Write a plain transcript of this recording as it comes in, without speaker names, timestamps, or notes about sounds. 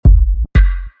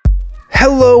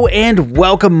Hello and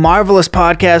welcome, marvelous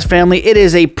podcast family. It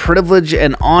is a privilege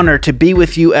and honor to be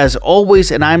with you as always,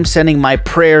 and I'm sending my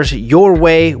prayers your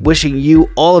way, wishing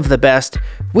you all of the best.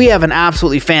 We have an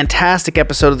absolutely fantastic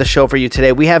episode of the show for you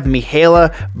today. We have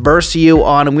Mihaela Berciu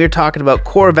on, and we're talking about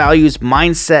core values,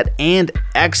 mindset, and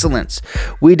excellence.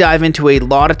 We dive into a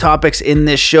lot of topics in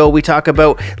this show. We talk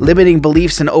about limiting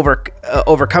beliefs and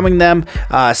overcoming them,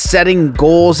 setting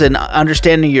goals and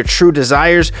understanding your true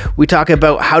desires. We talk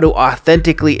about how to authentically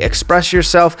express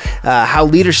yourself, how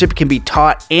leadership can be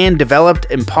taught and developed,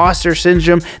 imposter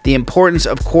syndrome, the importance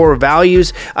of core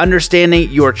values, understanding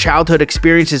your childhood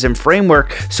experiences and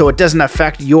framework so it doesn't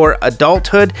affect your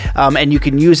adulthood, and you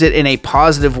can use it in a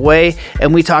positive way.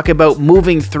 And we talk about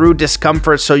moving through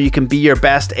discomfort so you can be your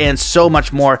best and so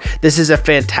much more. This is a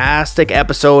fantastic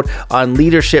episode on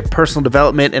leadership, personal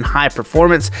development, and high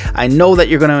performance. I know that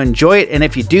you're going to enjoy it, and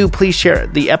if you do, please share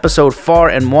the episode far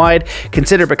and wide.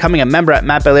 Consider becoming a member at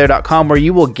mattbelair.com, where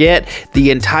you will get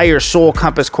the entire Soul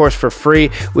Compass course for free,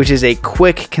 which is a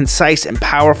quick, concise, and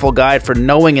powerful guide for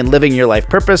knowing and living your life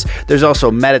purpose. There's also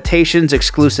meditations,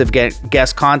 exclusive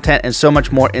guest content, and so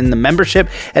much more in the membership.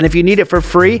 And if you need it for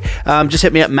free, just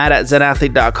hit me up,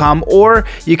 matt@zenathlete.com, or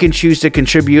you can choose to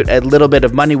contribute a little bit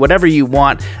of money, whatever you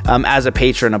want, as a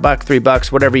patron, $1,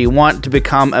 $3, whatever you want, to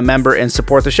become a member and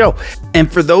support the show.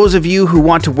 And for those of you who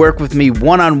want to work with me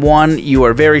one-on-one, you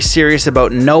are very serious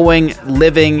about knowing,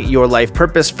 living your life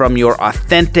purpose from your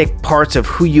authentic parts of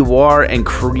who you are and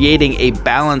creating a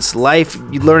balanced life,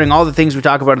 learning all the things we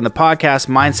talk about in the podcast,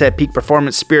 mindset, peak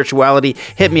performance, spirituality,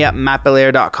 hit me up,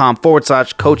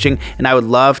 mattbelair.com/coaching, and I would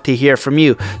love to hear from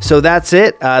you. So that's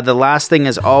it. The last thing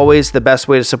is always the best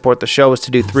way to support the show is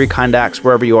to do 3 kind acts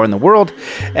wherever you are in the world.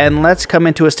 And let's come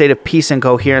into a state of peace and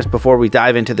coherence before we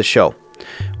dive into the show.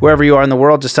 Wherever you are in the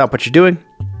world, just stop what you're doing.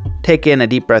 Take in a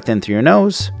deep breath in through your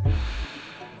nose.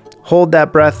 Hold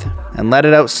that breath and let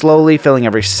it out slowly, filling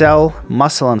every cell,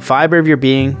 muscle, and fiber of your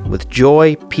being with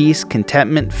joy, peace,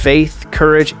 contentment, faith,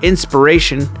 courage,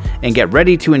 inspiration, and get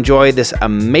ready to enjoy this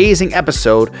amazing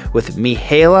episode with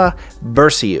Mihaela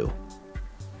Berciu.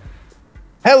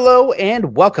 Hello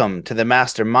and welcome to the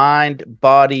Mastermind,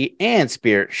 Body, and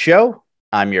Spirit Show.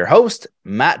 I'm your host,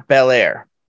 Matt Belair.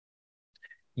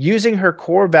 Using her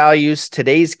core values,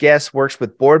 today's guest works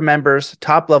with board members,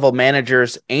 top-level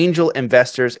managers, angel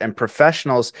investors, and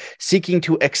professionals seeking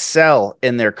to excel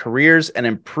in their careers and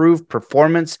improve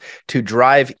performance to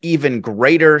drive even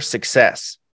greater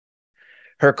success.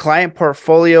 Her client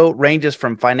portfolio ranges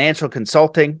from financial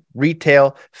consulting,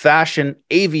 retail, fashion,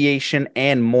 aviation,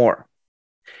 and more.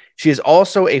 She is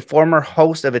also a former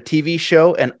host of a TV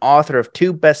show and author of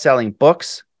 2 best-selling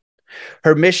books.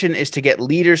 Her mission is to get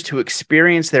leaders to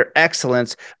experience their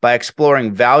excellence by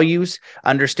exploring values,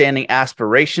 understanding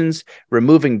aspirations,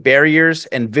 removing barriers,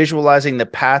 and visualizing the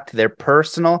path to their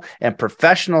personal and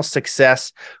professional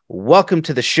success. Welcome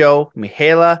to the show,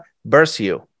 Mihaela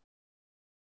Berciu.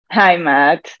 Hi,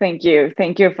 Matt. Thank you.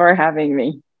 Thank you for having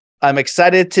me. I'm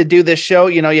excited to do this show.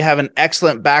 You know, you have an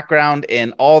excellent background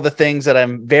in all the things that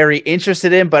I'm very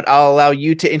interested in, but I'll allow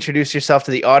you to introduce yourself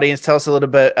to the audience. Tell us a little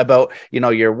bit about,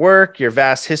 your work, your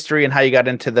vast history, and how you got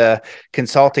into the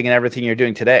consulting and everything you're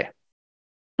doing today.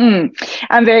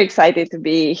 I'm very excited to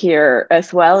be here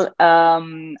as well.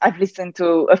 I've listened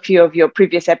to a few of your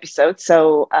previous episodes,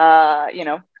 so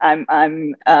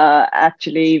I'm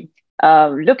actually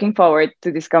looking forward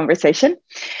to this conversation.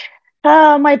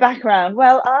 My background.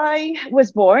 Well, I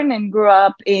was born and grew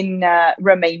up in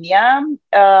Romania,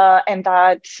 and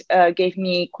that gave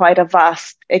me quite a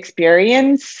vast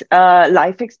experience,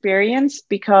 life experience,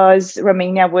 because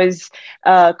Romania was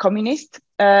communist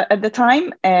at the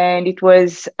time, and it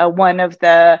was one of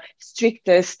the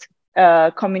strictest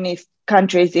communist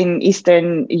countries in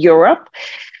Eastern Europe.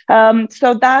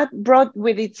 So that brought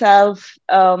with itself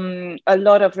a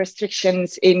lot of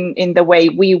restrictions in the way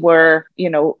we were,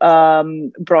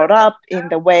 brought up, in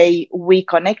the way we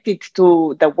connected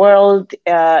to the world,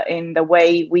 in the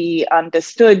way we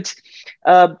understood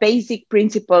basic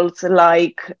principles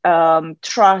like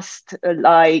trust,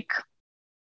 like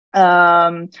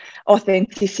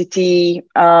authenticity,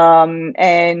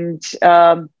 and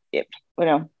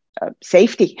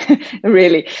safety,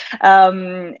 really,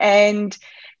 and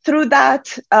through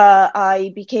that,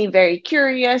 I became very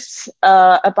curious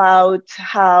about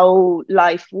how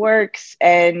life works.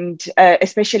 And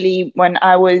especially when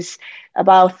I was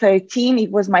about 13,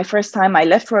 it was my first time I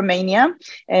left Romania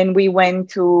and we went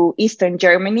to Eastern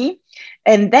Germany.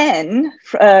 And then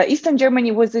Eastern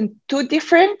Germany wasn't too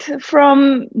different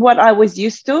from what I was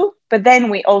used to. But then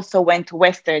we also went to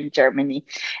Western Germany.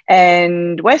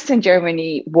 And Western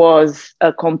Germany was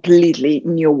a completely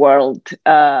new world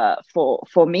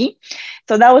for me.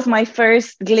 So that was my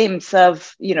first glimpse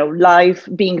of, life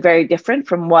being very different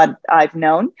from what I've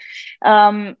known.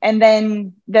 And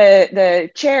then the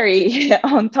cherry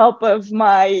on top of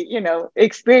my,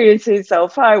 experiences so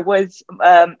far was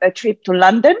a trip to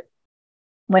London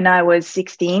when I was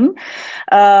 16.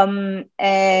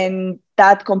 And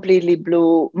that completely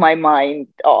blew my mind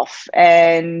off.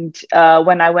 And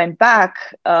when I went back,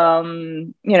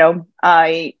 I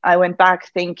went back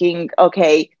thinking,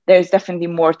 okay, there's definitely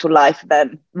more to life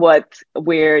than what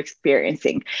we're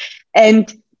experiencing.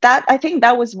 And that, I think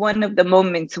that was one of the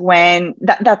moments when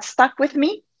that stuck with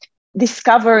me,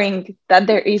 discovering that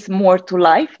there is more to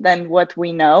life than what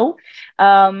we know.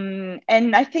 And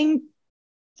I think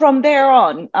from there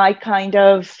on, I kind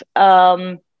of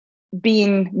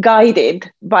been guided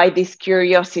by this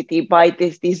curiosity, by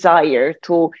this desire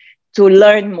to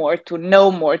learn more, to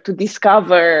know more, to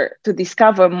discover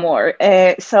more.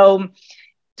 So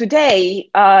today,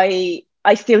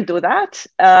 I still do that,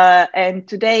 and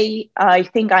today I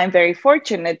think I'm very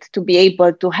fortunate to be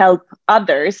able to help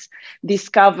others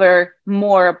discover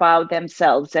more about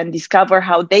themselves and discover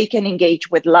how they can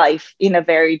engage with life in a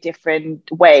very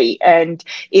different way, and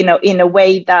in a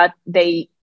way that they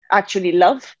actually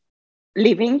love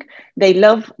living, they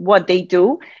love what they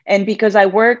do. And because I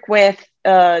work with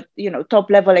top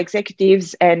level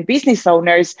executives and business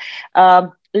owners,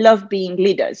 love being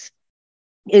leaders.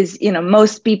 Is,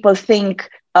 most people think,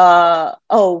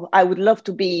 oh, I would love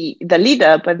to be the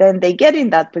leader, but then they get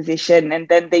in that position and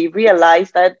then they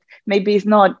realize that maybe it's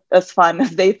not as fun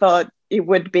as they thought it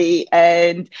would be,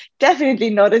 and definitely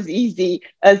not as easy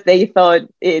as they thought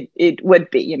it would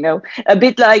be. A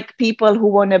bit like people who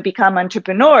want to become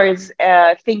entrepreneurs,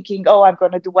 thinking, oh, I'm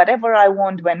going to do whatever I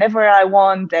want whenever I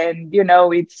want, and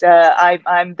it's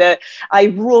I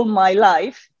rule my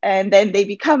life. And then they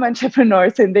become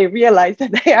entrepreneurs and they realize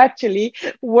that they actually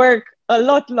work a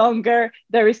lot longer,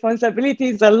 the responsibility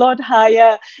is a lot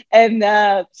higher, and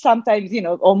sometimes,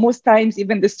 or most times,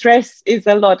 even the stress is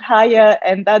a lot higher,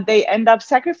 and that they end up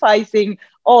sacrificing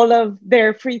all of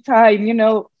their free time,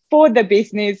 for the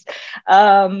business.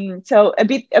 So a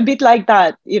bit like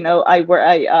that,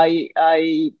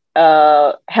 I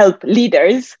help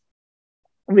leaders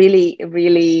really,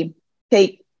 really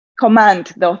take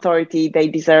command the authority they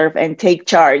deserve and take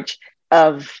charge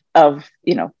of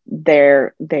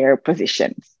their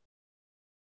positions.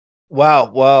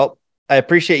 Wow. Well, I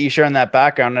appreciate you sharing that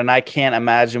background, and I can't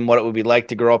imagine what it would be like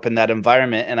to grow up in that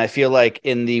environment. And I feel like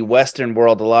in the Western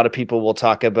world, a lot of people will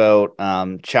talk about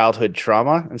childhood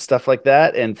trauma and stuff like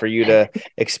that. And for you to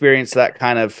experience that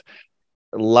kind of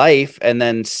life and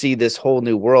then see this whole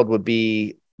new world would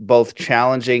be both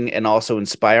challenging and also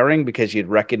inspiring, because you'd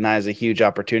recognize a huge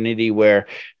opportunity where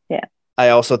Yeah. I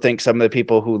also think some of the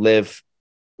people who live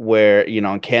where,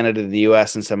 in Canada, the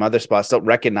US, and some other spots don't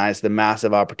recognize the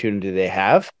massive opportunity they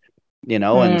have,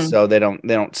 and so they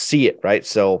don't see it. Right.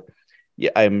 So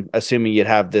yeah, I'm assuming you'd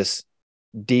have this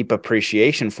deep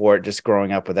appreciation for it just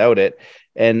growing up without it.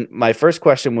 And my first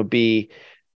question would be,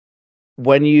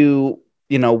 when you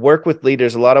work with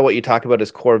leaders, a lot of what you talk about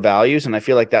is core values. And I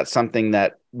feel like that's something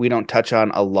that we don't touch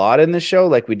on a lot in the show.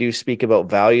 Like, we do speak about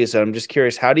values. And I'm just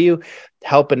curious, how do you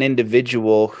help an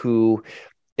individual who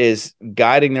is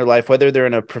guiding their life, whether they're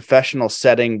in a professional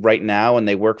setting right now and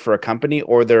they work for a company,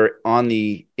 or they're in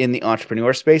the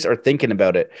entrepreneur space or thinking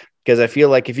about it? Because I feel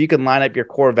like if you can line up your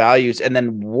core values and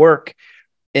then work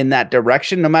in that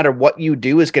direction, no matter what you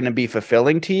do is going to be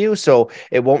fulfilling to you. So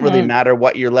it won't really matter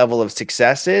what your level of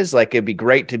success is. Like, it'd be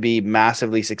great to be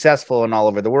massively successful and all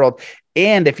over the world.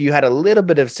 And if you had a little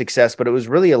bit of success, but it was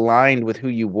really aligned with who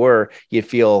you were, you'd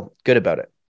feel good about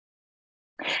it.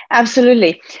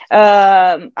 Absolutely.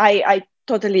 I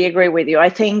totally agree with you. I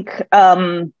think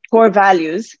core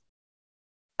values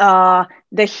are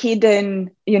the hidden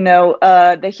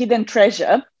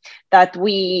treasure that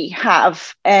we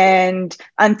have. And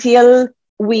until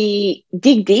we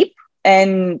dig deep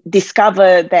and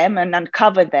discover them and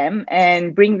uncover them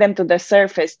and bring them to the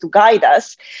surface to guide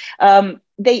us,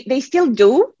 they still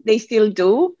do.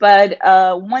 But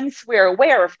once we're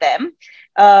aware of them,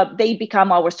 they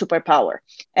become our superpower.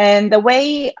 And the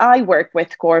way I work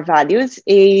with core values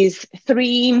is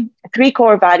three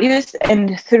core values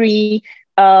and three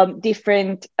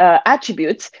different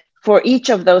attributes for each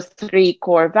of those three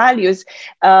core values,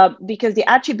 because the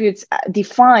attributes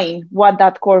define what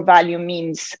that core value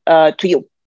means to you.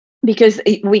 because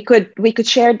we could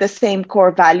share the same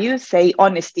core values, say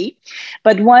honesty,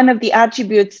 but one of the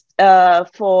attributes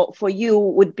for you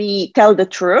would be tell the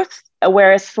truth,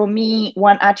 whereas for me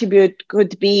one attribute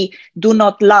could be do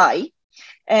not lie.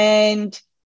 And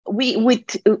we would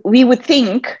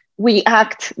think we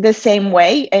act the same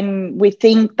way, and we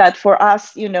think that for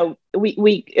us, we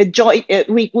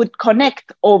would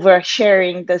connect over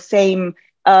sharing the same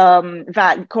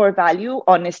core value,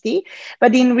 honesty.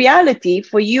 But in reality,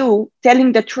 for you,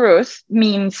 telling the truth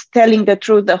means telling the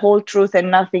truth, the whole truth, and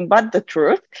nothing but the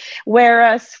truth.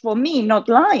 Whereas for me, not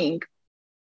lying,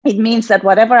 it means that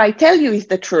whatever I tell you is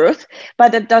the truth,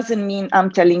 but it doesn't mean I'm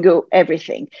telling you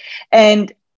everything.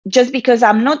 And just because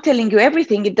I'm not telling you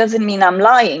everything, it doesn't mean I'm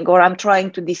lying or I'm trying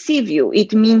to deceive you.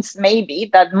 It means maybe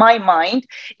that my mind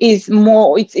is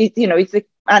more, it's an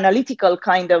analytical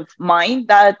kind of mind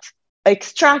that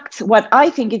extracts what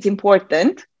I think is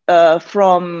important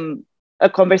from a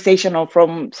conversation or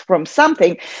from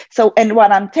something. So, and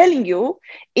what I'm telling you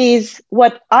is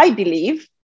what I believe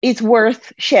is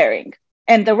worth sharing,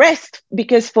 and the rest,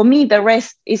 because for me the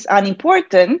rest is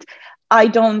unimportant, I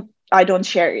don't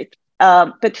share it.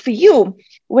 But for you,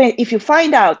 if you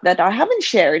find out that I haven't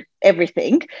shared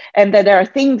everything, and that there are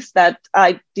things that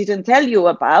I didn't tell you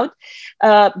about,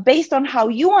 based on how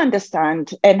you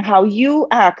understand and how you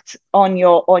act on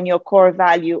your core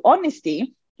value,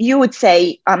 honesty, you would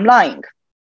say I'm lying.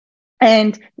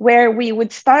 And where we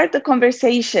would start the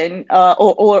conversation,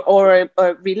 or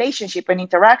a relationship, an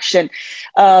interaction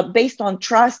based on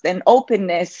trust and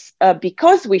openness,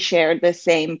 because we share the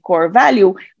same core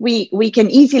value, we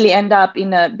can easily end up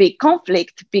in a big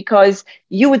conflict, because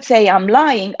you would say I'm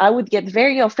lying, I would get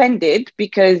very offended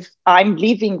because I'm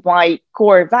living my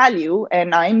core value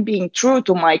and I'm being true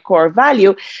to my core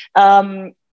value.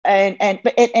 And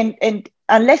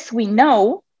unless we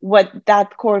know what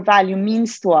that core value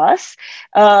means to us,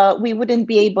 we wouldn't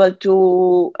be able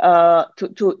to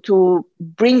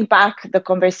bring back the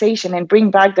conversation and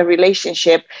bring back the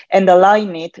relationship and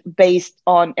align it based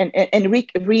on, and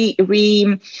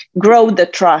grow the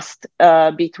trust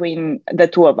between the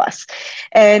two of us.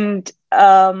 And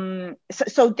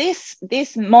so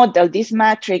this model, this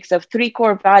matrix of three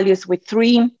core values with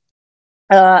three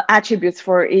attributes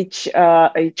for each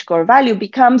core value,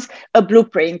 becomes a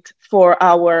blueprint for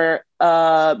our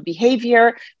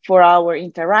behavior, for our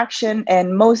interaction,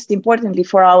 and most importantly,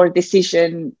 for our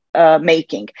decision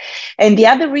making. And the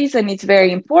other reason it's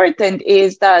very important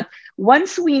is that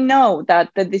once we know that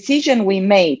the decision we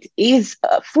made is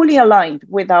fully aligned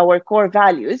with our core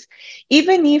values,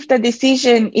 even if the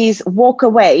decision is walk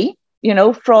away,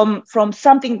 from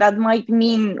something that might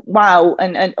mean wow,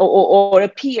 or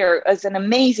appear as an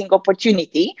amazing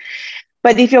opportunity,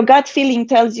 but if your gut feeling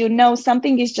tells you no,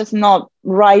 something is just not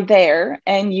right there,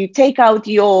 and you take out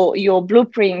your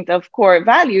blueprint of core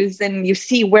values and you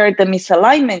see where the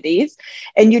misalignment is,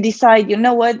 and you decide, you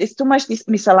know what, it's too much this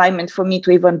misalignment for me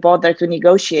to even bother to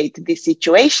negotiate this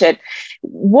situation.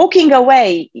 Walking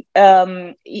away,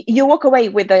 you walk away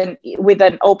with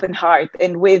an open heart,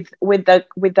 and with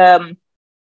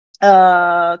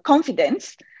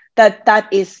confidence that that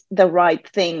is the right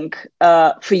thing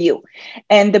for you.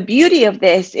 And the beauty of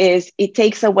this is it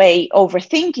takes away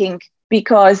overthinking,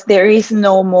 because there is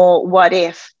no more what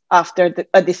if after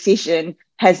a decision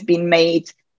has been made,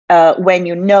 when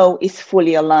you know is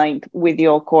fully aligned with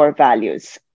your core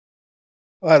values.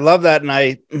 Well, I love that. And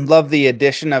I love the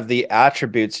addition of the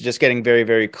attributes, just getting very,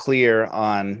 very clear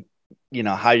on,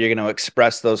 how you're going to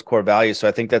express those core values. So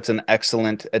I think that's an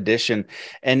excellent addition.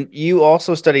 And you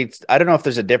also studied, I don't know if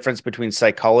there's a difference between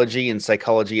psychology and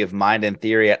psychology of mind and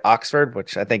theory at Oxford,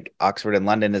 which I think Oxford and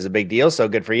London is a big deal. So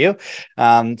good for you.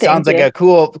 Sounds Thank like you.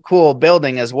 a cool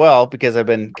building as well, because I've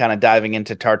been kind of diving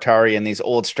into Tartary and these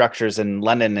old structures, and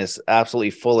London is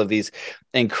absolutely full of these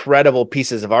incredible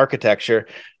pieces of architecture.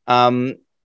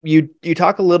 You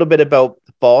talk a little bit about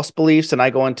false beliefs, and I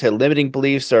go into limiting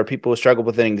beliefs, or people who struggle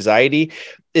with anxiety.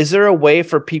 Is there a way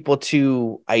for people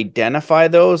to identify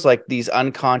those, like these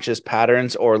unconscious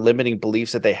patterns or limiting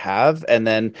beliefs that they have, and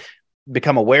then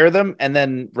become aware of them and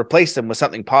then replace them with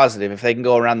something positive? If they can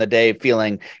go around the day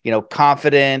feeling,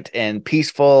 confident and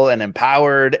peaceful and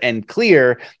empowered and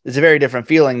clear, it's a very different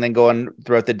feeling than going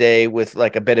throughout the day with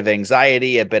like a bit of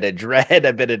anxiety, a bit of dread,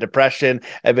 a bit of depression,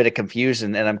 a bit of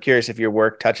confusion. And I'm curious if your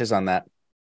work touches on that.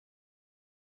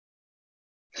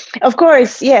 Of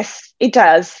course, yes, it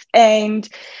does. And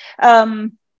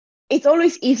um, it's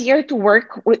always easier to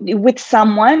work with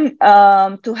someone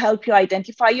to help you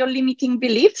identify your limiting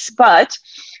beliefs. But,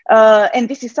 and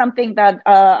this is something that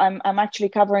I'm actually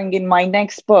covering in my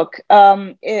next book.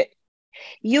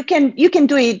 You can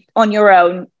do it on your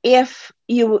own if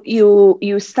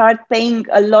you start paying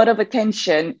a lot of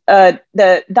attention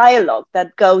the dialogue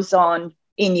that goes on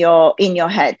in your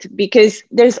head, because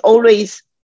there's always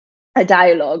a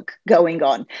dialogue going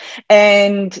on.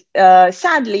 And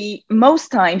sadly, most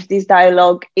times this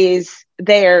dialogue is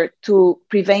there to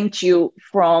prevent you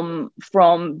from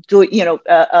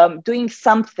doing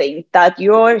something that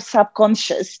your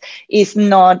subconscious is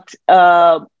not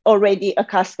already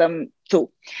accustomed to.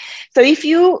 So if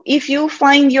you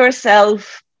find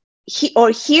yourself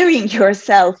or hearing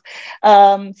yourself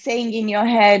saying in your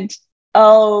head,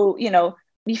 oh,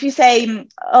 if you say,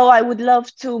 oh, I would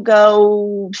love to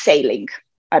go sailing,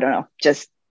 I don't know, just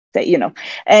say,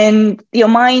 and your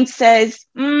mind says,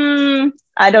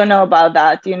 I don't know about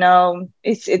that,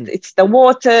 it's the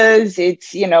waters,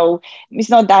 it's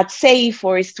not that safe,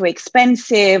 or it's too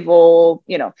expensive, or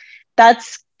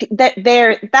that's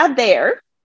there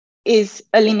is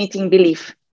a limiting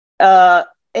belief. And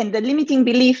the limiting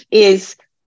belief is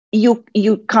you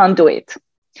can't do it.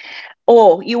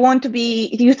 Or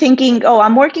you're thinking, oh,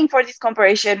 I'm working for this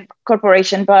corporation,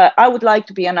 but I would like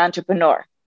to be an entrepreneur.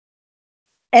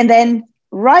 And then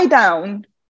write down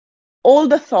all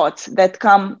the thoughts that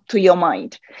come to your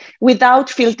mind without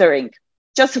filtering.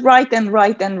 Just write and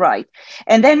write and write.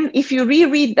 And then if you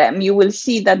reread them, you will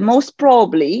see that most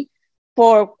probably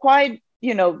for quite,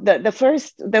 the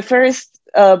first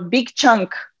big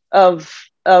chunk of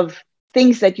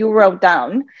things that you wrote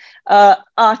down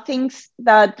are things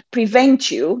that prevent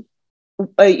you,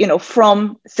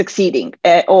 from succeeding,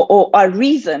 or are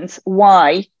reasons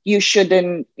why you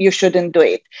shouldn't do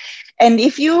it. And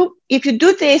if you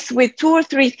do this with 2 or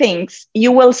 3 things,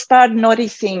 you will start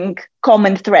noticing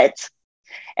common threads,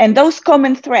 and those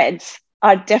common threads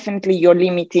are definitely your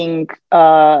limiting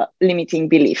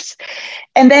beliefs.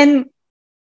 And then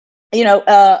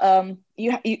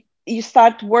you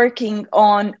start working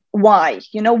on why.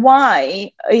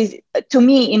 Why is, to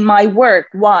me, in my work,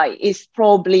 why is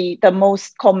probably the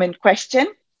most common question,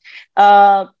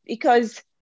 because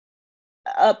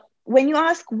when you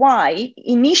ask why,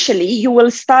 initially you will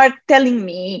start telling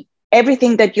me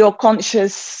everything that your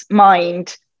conscious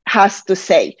mind has to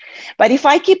say. But if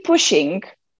I keep pushing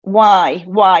why,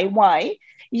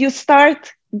 you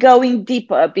start going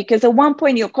deeper, because at one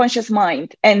point your conscious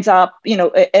mind ends up,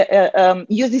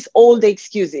 uses all the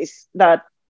excuses that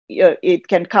it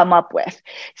can come up with.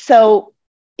 So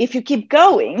if you keep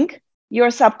going,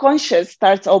 your subconscious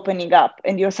starts opening up,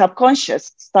 and your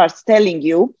subconscious starts telling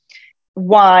you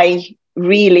why,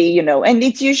 really, and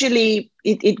it's usually,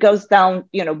 it goes down,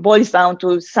 boils down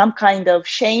to some kind of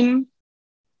shame,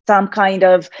 some kind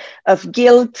of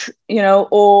guilt,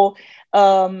 or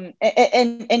and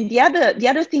the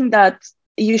other thing that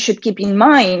you should keep in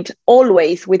mind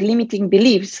always with limiting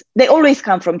beliefs, they always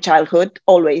come from childhood.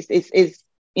 Always is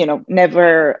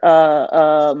never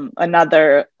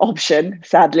another option,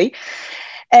 sadly.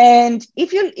 And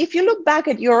if you look back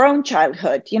at your own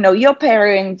childhood, your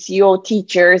parents, your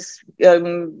teachers,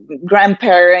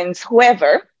 grandparents,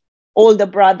 whoever, all the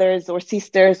brothers or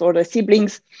sisters or the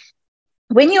siblings,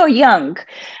 when you're young,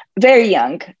 very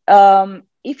young,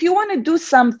 if you want to do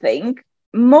something,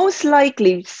 most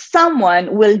likely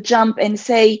someone will jump and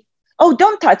say, oh,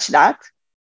 don't touch that.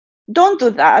 Don't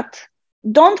do that.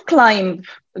 Don't climb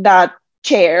that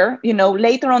chair,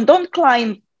 later on, don't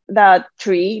climb that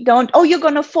tree. Don't, oh, you're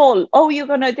going to fall. Oh, you're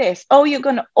going to this. Oh, you're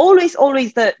going to always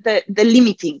the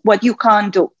limiting, what you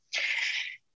can't do.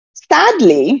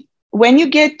 Sadly, when you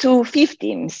get to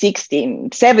 15,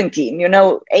 16,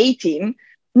 17, 18,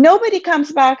 nobody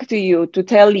comes back to you to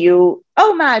tell you,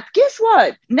 oh, Matt, guess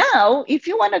what? Now, if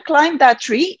you want to climb that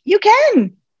tree, you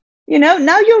can.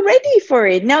 Now you're ready for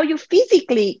it. Now you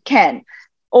physically can.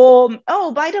 Or,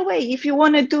 oh, by the way, if you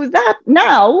want to do that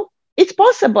now, it's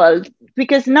possible,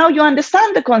 because now you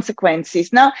understand the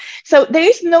consequences. Now, so there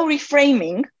is no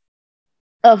reframing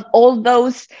of all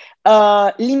those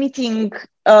limitations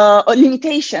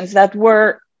that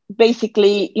were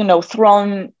basically,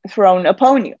 thrown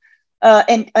upon you.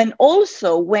 And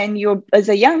also, when you're, as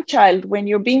a young child, when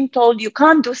you're being told you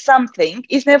can't do something,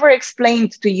 it's never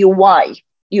explained to you why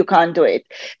you can't do it.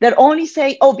 They only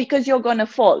say, oh, because you're going to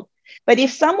fall. But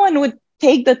if someone would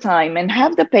take the time and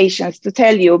have the patience to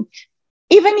tell you,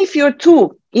 even if you're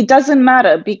 2, it doesn't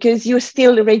matter, because you're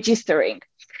still registering.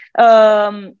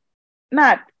 Matt,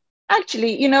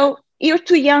 actually, you're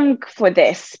too young for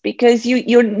this, because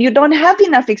you don't have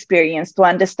enough experience to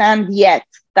understand yet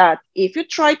that if you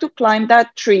try to climb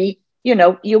that tree,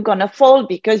 you're gonna fall,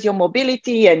 because your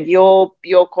mobility and your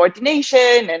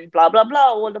coordination and blah blah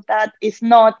blah, all of that is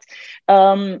not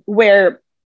where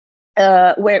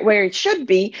where it should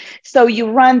be. So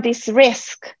you run this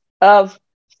risk of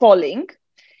falling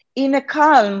in a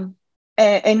calm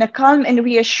and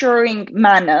reassuring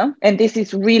manner. And this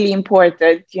is really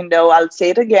important. I'll say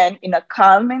it again, in a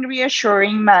calm and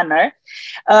reassuring manner.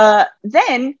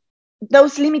 Then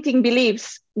those limiting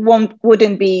beliefs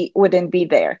wouldn't be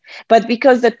there. But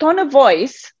because the tone of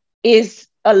voice is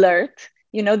alert,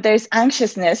 there's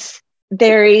anxiousness,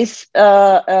 there is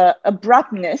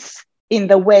abruptness in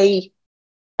the way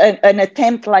an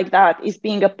attempt like that is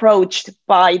being approached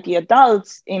by the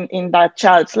adults in that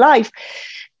child's life.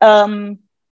 The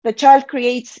child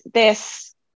creates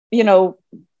this,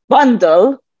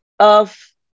 bundle of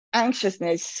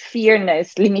anxiousness,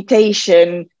 fearness,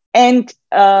 limitation, and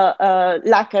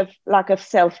lack of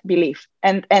self-belief.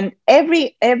 And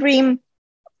every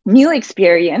new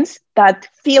experience that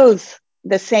feels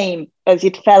the same as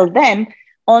it felt then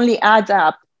only adds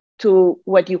up to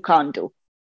what you can't do,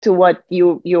 to what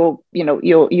you're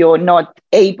not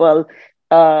able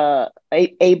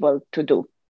to do.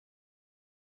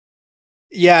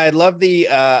 Yeah, I love the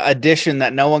addition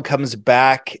that no one comes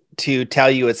back to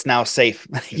tell you it's now safe,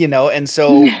 and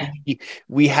so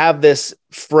we have this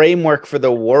framework for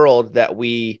the world that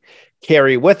we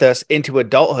carry with us into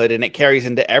adulthood, and it carries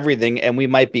into everything, and we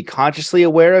might be consciously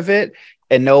aware of it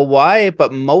and know why,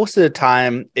 but most of the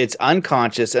time it's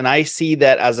unconscious. And I see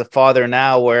that as a father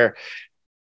now, where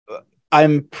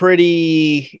I'm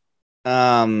pretty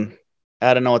I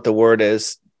don't know what the word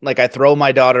is. Like, I throw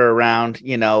my daughter around,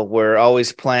 we're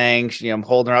always playing, I'm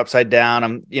holding her upside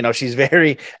down. She's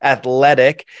very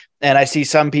athletic. And I see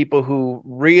some people who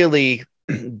really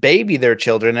baby their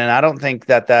children. And I don't think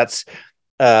that that's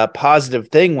a positive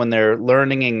thing when they're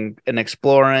learning and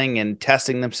exploring and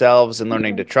testing themselves and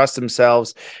learning to trust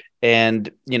themselves. And,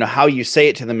 how you say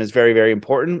it to them is very, very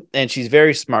important. And she's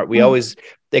very smart. We always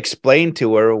explain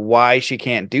to her why she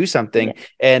can't do something.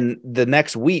 And the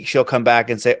next week she'll come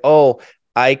back and say, oh,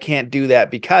 I can't do that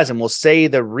because, and we'll say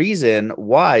the reason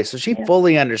why. So she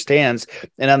fully understands.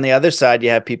 And on the other side, you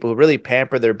have people who really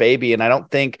pamper their baby. And I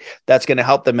don't think that's going to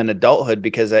help them in adulthood,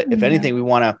 because if anything, we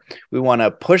want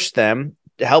to push them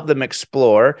to help them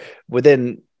explore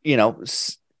within,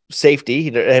 safety.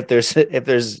 If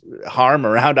there's harm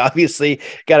around, obviously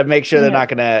got to make sure they're not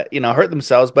going to, hurt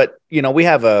themselves. But, we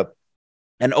have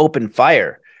an open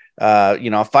fire,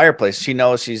 a fireplace. She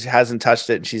knows she hasn't touched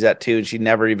it, and she's at 2, and she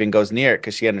never even goes near it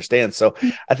because she understands. So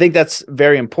I think that's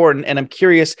very important. And I'm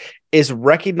curious, is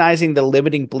recognizing the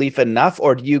limiting belief enough,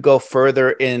 or do you go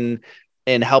further in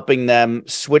helping them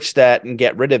switch that and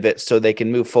get rid of it so they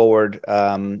can move forward,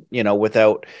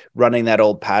 without running that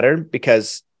old pattern?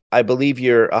 Because I believe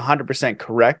you're 100%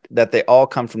 correct that they all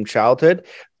come from childhood.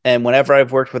 And whenever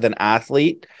I've worked with an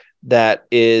athlete that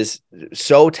is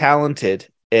so talented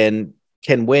and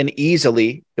can win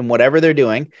easily in whatever they're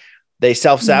doing, they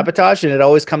self-sabotage, and it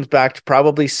always comes back to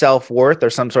probably self-worth or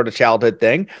some sort of childhood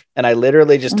thing. And I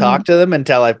literally just talk to them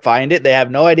until I find it. They have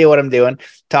no idea what I'm doing.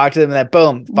 Talk to them, and then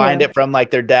boom, find it from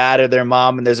like their dad or their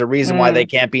mom. And there's a reason why they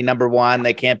can't be number one.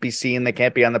 They can't be seen. They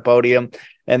can't be on the podium.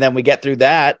 And then we get through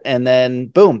that, and then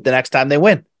boom, the next time they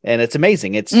win. And it's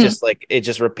amazing. It's just like, it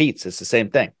just repeats. It's the same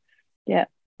thing.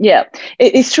 Yeah,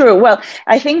 it's true. Well,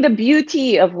 I think the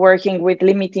beauty of working with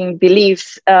limiting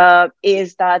beliefs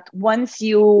is that once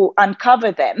you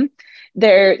uncover them,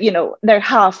 they're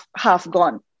half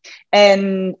gone,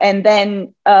 and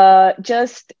then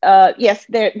yes,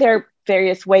 there are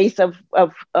various ways of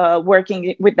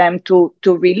working with them to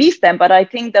release them. But I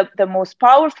think that the most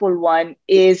powerful one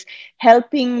is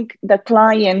helping the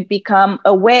client become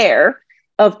aware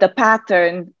of the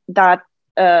pattern that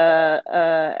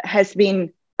has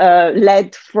been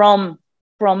led from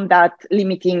that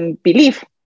limiting belief.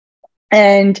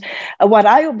 And what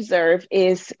I observe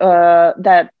is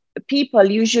that people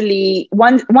usually,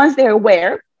 once they're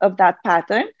aware of that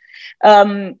pattern,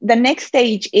 the next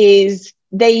stage is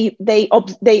they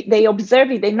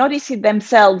observe it, they notice it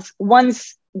themselves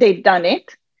once they've done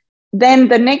it. Then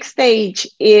the next stage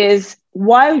is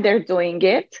while they're doing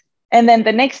it. And then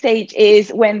the next stage is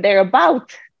when they're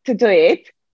about to do it,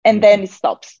 and then it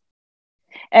stops.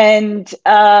 And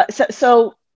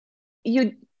so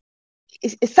you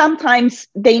sometimes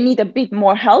they need a bit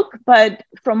more help, but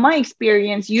from my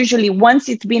experience, usually once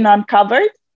it's been uncovered,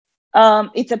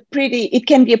 it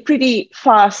can be a pretty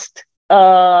fast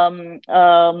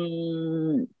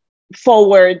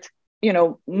forward,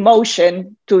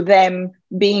 motion to them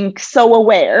being so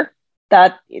aware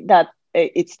that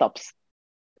it stops.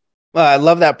 Well, I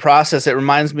love that process. It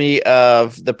reminds me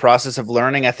of the process of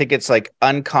learning. I think it's like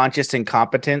unconscious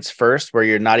incompetence first, where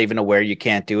you're not even aware you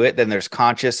can't do it. Then there's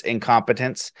conscious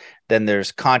incompetence. Then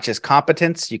there's conscious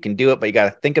competence. You can do it, but you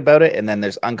got to think about it. And then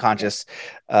there's Yeah. unconscious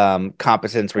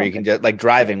competence, where you can just Competence. like Yeah.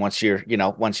 driving. Once you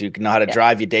know how to Yeah.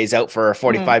 drive, you days out for Mm.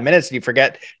 45 minutes and you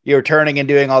forget you're turning and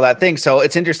doing all that thing. So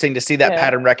it's interesting to see that Yeah.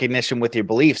 pattern recognition with your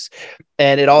beliefs.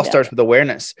 And it all Yeah. starts with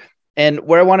awareness. And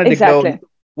Exactly.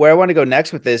 where I want to go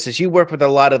next with this is you work with a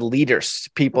lot of leaders.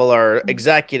 People are Mm.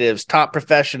 executives, top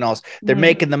professionals. They're Mm.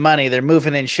 making the money. They're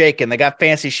moving and shaking. They got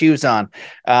fancy shoes on,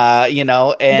 and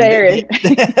Very.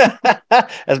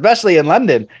 especially in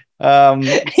London. So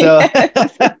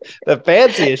Yes. the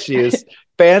fanciest shoes,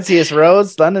 fanciest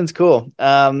roads. London's cool.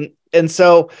 And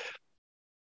so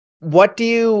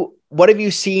what have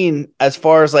you seen as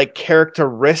far as like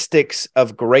characteristics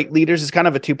of great leaders? Is kind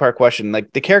of a two-part question.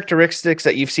 Like the characteristics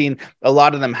that you've seen a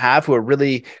lot of them have who are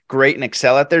really great and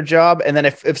excel at their job. And then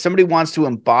if somebody wants to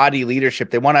embody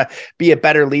leadership, they want to be a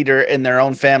better leader in their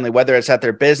own family, whether it's at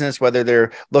their business, whether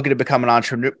they're looking to become an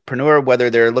entrepreneur, whether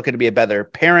they're looking to be a better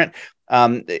parent.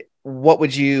 What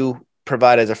would you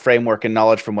provide as a framework and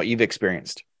knowledge from what you've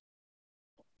experienced?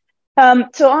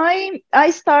 So I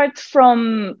start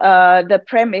from the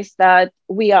premise that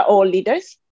we are all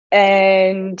leaders,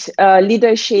 and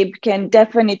leadership can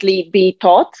definitely be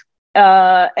taught,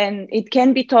 and it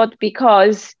can be taught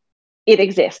because it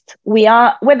exists. We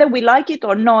are, whether we like it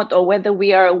or not, or whether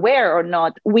we are aware or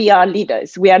not, we are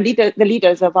leaders. We are the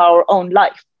leaders of our own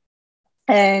life,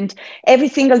 and every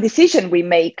single decision we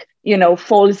make,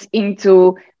 falls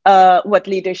into what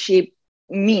leadership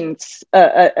means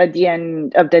at the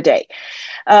end of the day.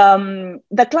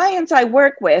 The clients I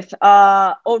work with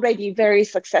are already very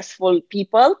successful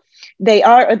people. They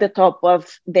are at the top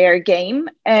of their game.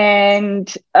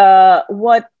 And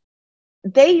what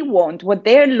they want, what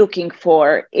they're looking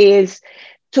for is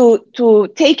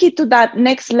to take it to that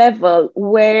next level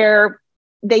where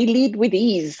they lead with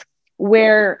ease,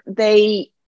 where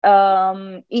they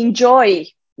enjoy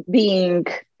being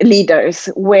leaders,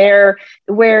 where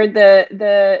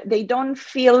they don't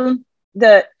feel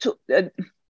the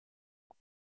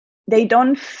they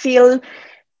don't feel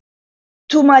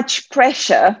too much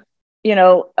pressure,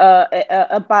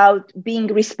 about being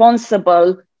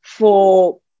responsible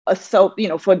for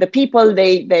for the people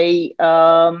they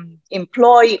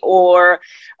employ, or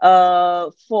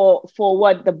for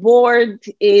what the board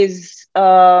is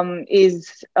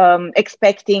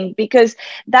expecting, because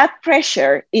that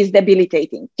pressure is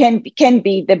debilitating, can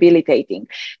be debilitating.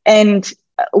 And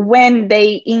when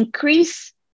they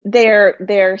increase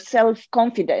their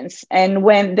self-confidence, and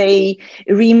when they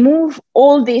remove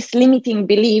all these limiting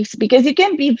beliefs, because you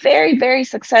can be very, very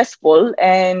successful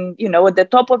and at the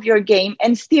top of your game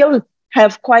and still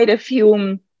have quite a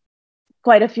few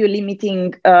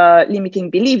limiting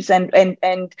beliefs.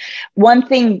 And one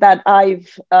thing that I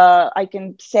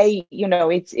can say,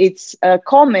 it's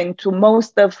common to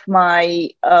most of my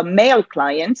male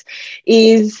clients,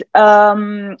 is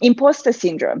imposter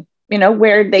syndrome,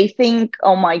 where they think,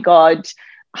 oh my God,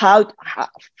 how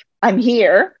I'm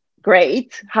here,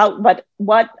 great, but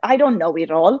what, I don't know it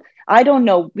all. I don't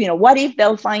know, what if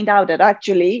they'll find out that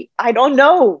actually I don't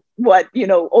know what,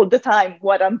 all the time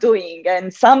what I'm doing.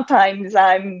 And sometimes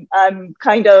I'm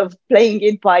kind of playing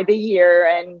it by the ear,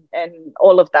 and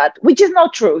all of that, which is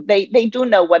not true. They do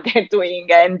know what they're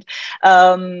doing. And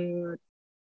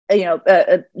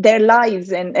their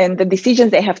lives and the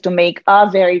decisions they have to make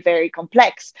are very, very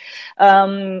complex.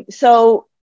 So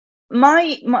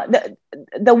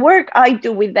the work I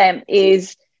do with them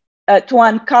is to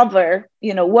uncover,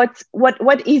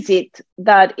 what is it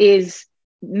that is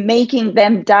making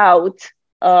them doubt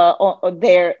or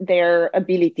their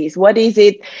abilities. What is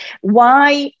it?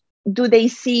 Why do they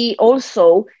see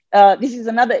also? This is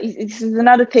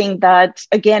another thing that,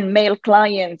 again, male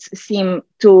clients seem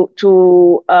to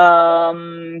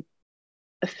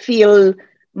feel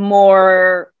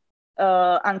more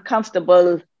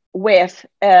uncomfortable with,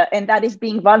 and that is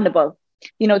being vulnerable.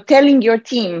 Telling your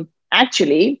team,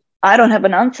 actually, I don't have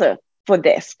an answer for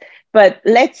this, but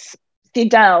let's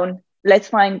sit down, let's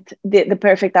find the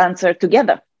perfect answer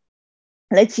together.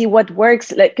 Let's see what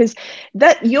works, because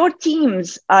that your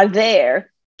teams are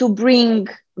there to bring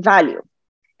value.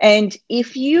 And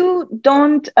if you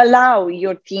don't allow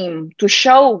your team to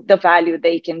show the value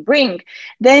they can bring,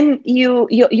 then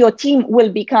your team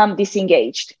will become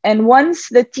disengaged. And once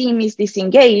the team is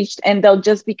disengaged, and they'll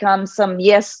just become some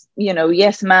yes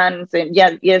man and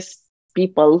yes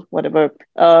people, whatever,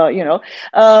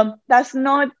 that's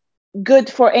not good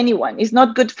for anyone. It's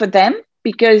not good for them,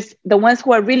 because the ones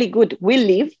who are really good will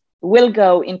leave, will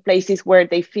go in places where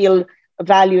they feel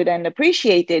valued and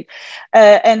appreciated,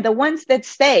 and the ones that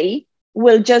stay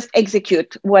will just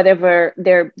execute whatever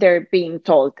they're being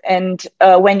told. And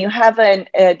when you have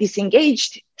a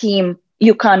disengaged team,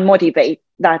 you can't motivate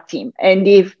that team. And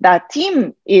if that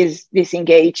team is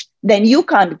disengaged, then you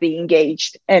can't be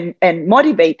engaged and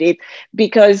motivated,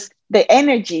 because the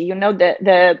energy,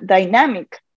 the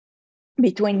dynamic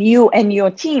between you and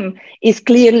your team is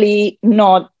clearly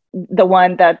not the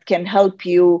one that can help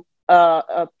you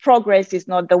progress, is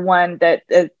not the one that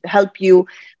help you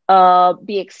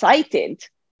be excited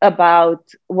about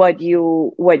what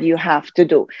you have to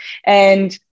do.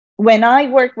 And when I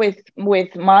work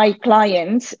with my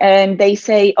clients and they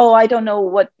say, oh, I don't know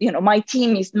what, my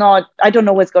team is not, I don't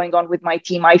know what's going on with my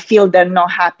team, I feel they're not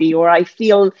happy, or I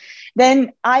feel,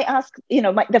 then I ask,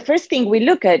 the first thing we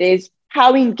look at is,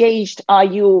 how engaged are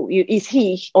is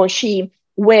he or she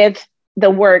with the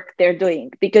work they're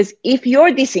doing? Because if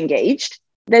you're disengaged,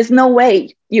 there's no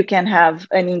way you can have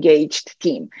an engaged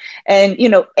team. And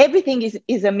everything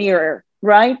is a mirror,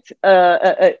 right?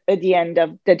 At the end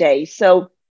of the day.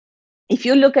 So if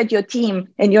you look at your team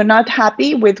and you're not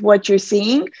happy with what you're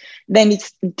seeing, then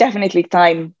it's definitely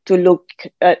time to look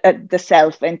at the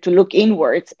self and to look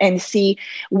inwards and see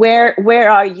where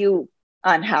are you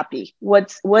unhappy?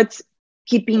 What's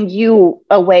keeping you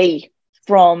away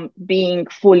from being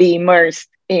fully immersed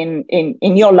in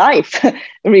your life,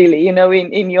 really,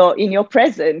 in your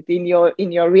present, in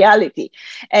your reality.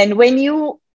 And when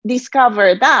you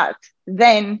discover that,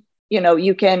 then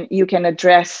you can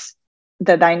address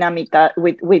the dynamic that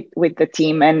with the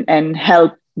team and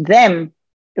help them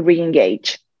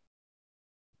re-engage.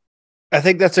 I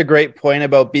think that's a great point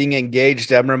about being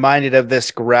engaged. I'm reminded of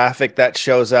this graphic that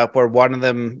shows up where one of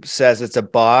them says it's a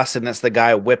boss and it's the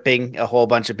guy whipping a whole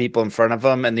bunch of people in front of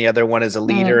him. And the other one is a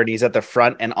leader and he's at the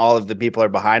front and all of the people are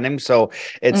behind him. So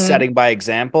it's setting by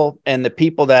example. And the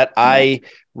people that I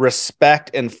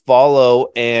respect and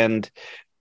follow and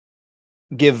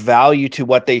give value to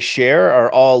what they share are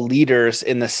all leaders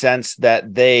in the sense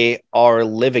that they are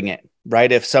living it.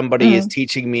 Right? If somebody is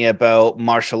teaching me about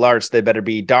martial arts, they better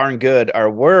be darn good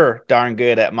or were darn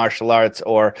good at martial arts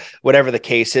or whatever the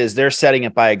case is. They're setting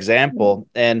it by example.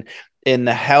 And in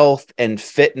the health and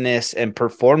fitness and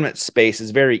performance space is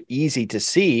very easy to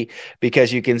see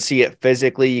because you can see it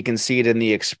physically. You can see it in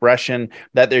the expression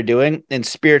that they're doing. In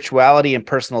spirituality and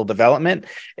personal development,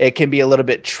 it can be a little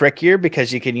bit trickier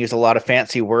because you can use a lot of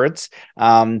fancy words.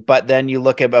 But then you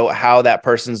look about how that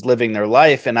person's living their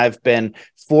life. And I've been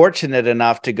fortunate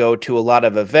enough to go to a lot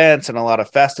of events and a lot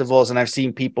of festivals, and I've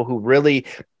seen people who really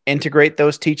integrate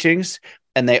those teachings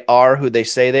and they are who they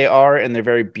say they are, and they're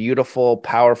very beautiful,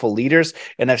 powerful leaders.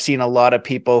 And I've seen a lot of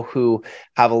people who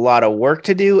have a lot of work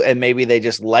to do, and maybe they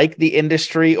just like the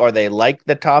industry or they like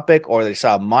the topic or they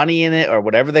saw money in it or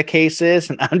whatever the case is.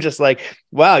 And I'm just like,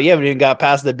 wow, you haven't even got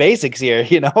past the basics here,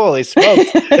 holy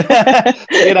smokes.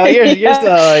 You're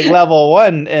still like level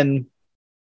one. And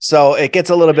so it gets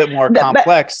a little bit more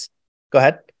complex. Go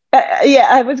ahead.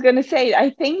 I was going to say, I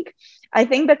think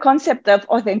the concept of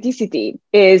authenticity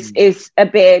is a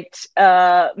bit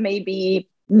maybe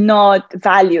not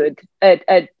valued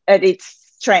at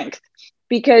its strength,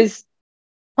 because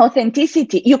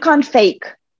authenticity, you can't fake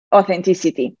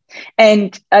authenticity.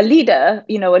 And a leader,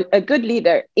 a good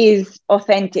leader is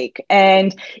authentic.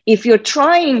 And if you're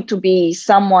trying to be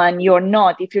someone you're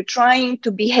not, if you're trying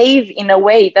to behave in a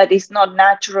way that is not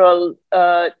natural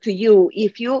to you,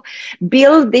 if you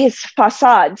build this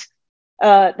facade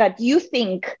that you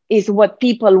think is what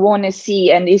people want to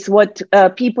see and is what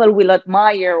people will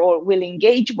admire or will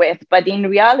engage with, but in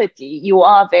reality you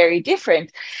are very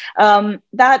different,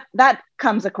 that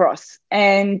comes across.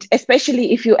 And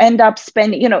especially if you end up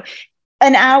spending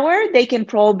an hour, they can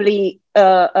probably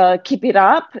keep it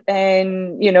up,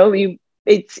 and it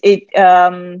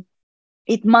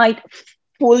might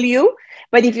fool you.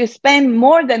 But if you spend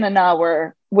more than an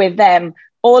hour with them,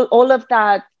 all of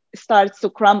that starts to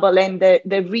crumble, and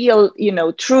the real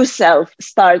true self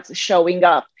starts showing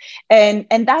up. And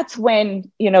that's when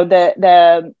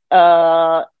the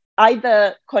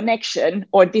either connection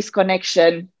or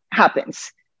disconnection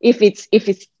happens. If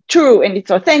it's true and it's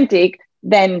authentic,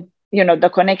 then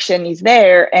the connection is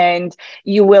there, and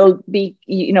you will be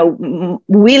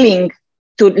willing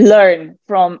to learn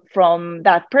from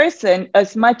that person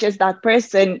as much as that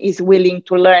person is willing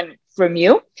to learn from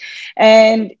you.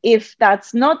 And if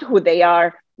that's not who they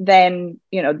are, then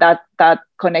that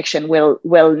connection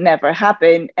will never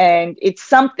happen, and it's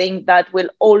something that will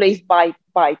always bite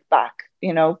back,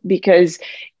 because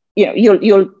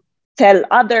you'll tell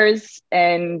others,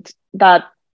 and that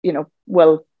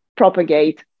will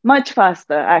propagate much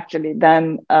faster actually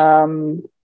than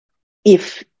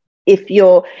if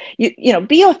you know,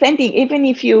 be authentic. Even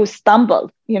if you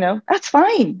stumble, you know, that's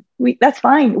fine. That's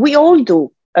fine. We all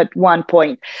do at one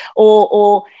point.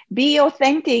 Or be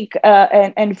authentic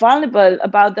and vulnerable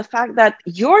about the fact that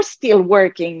you're still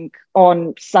working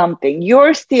on something.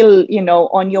 You're still, you know,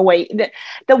 on your way.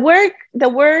 The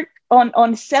work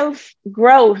on self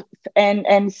growth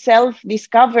and self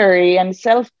discovery and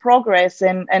self progress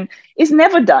and is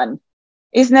never done.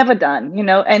 Is never done, you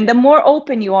know. And the more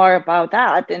open you are about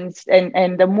that,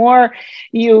 and the more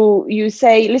you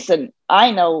say, listen,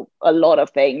 I know a lot of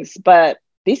things, but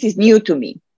this is new to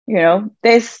me, you know.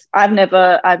 This I've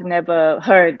never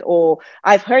heard, or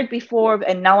I've heard before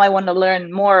and now I want to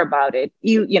learn more about it.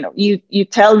 You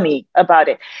tell me about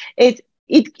it.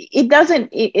 It doesn't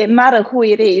it matter who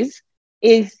it is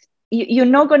you're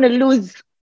not going to lose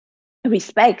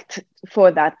respect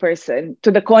for that person.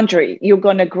 To the contrary, you're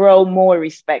going to grow more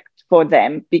respect for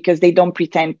them because they don't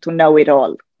pretend to know it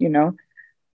all, you know.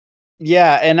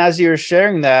 Yeah, and as you're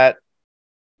sharing that,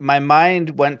 my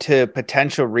mind went to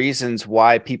potential reasons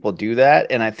why people do that,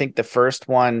 and I think the first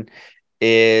one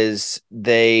is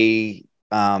they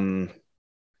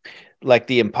like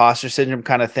the imposter syndrome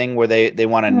kind of thing, where they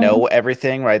want to Mm. know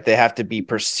everything, right? They have to be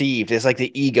perceived. It's like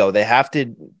the ego. They have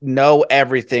to know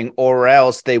everything, or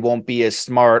else they won't be as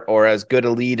smart or as good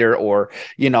a leader, or,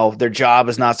 you know, their job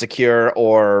is not secure,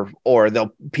 or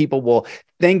they'll people will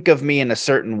think of me in a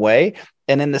certain way.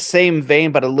 And in the same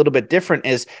vein, but a little bit different,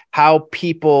 is how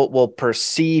people will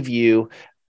perceive you.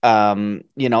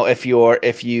 You know, if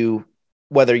you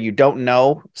whether you don't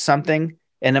know something.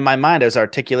 And in my mind, I was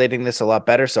articulating this a lot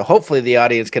better. So hopefully the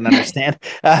audience can understand.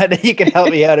 You can help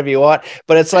me out if you want.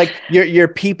 But it's like you're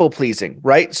people pleasing,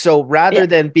 right? So rather Yeah.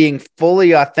 than being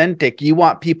fully authentic, you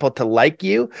want people to like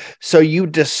you. So you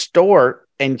distort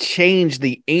and change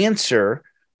the answer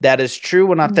that is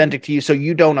true and Mm. authentic to you, so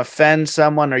you don't offend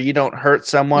someone, or you don't hurt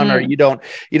someone, or Mm.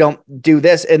 you don't do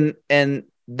this. And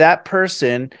that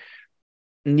person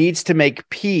needs to make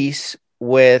peace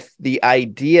with the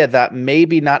idea that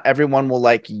maybe not everyone will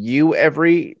like you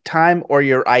every time, or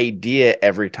your idea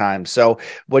every time. So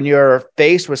when you're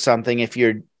faced with something, if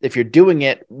you're doing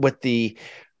it with the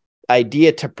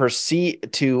idea to perceive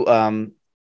to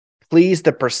please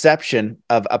the perception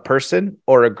of a person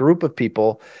or a group of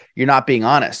people, you're not being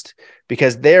honest,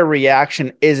 because their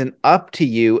reaction isn't up to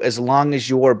you. As long as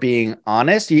you're being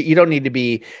honest, you don't need to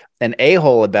be an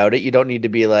a-hole about it. You don't need to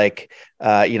be like,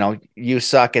 you know, you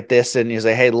suck at this. And you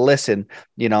say, hey, listen,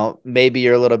 you know, maybe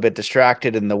you're a little bit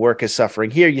distracted and the work is suffering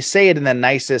here. You say it in the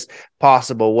nicest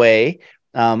possible way.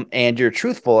 And you're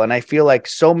truthful. And I feel like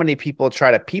so many people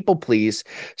try to people please.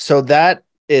 So that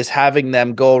is having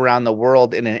them go around the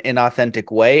world in an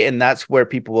inauthentic way. And that's where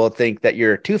people will think that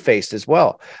you're two-faced as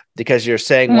well, because you're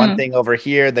saying one Mm. thing over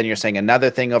here, then you're saying another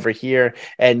thing over here,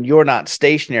 and you're not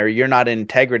stationary, you're not in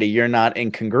integrity, you're not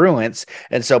in congruence.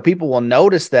 And so people will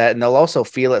notice that, and they'll also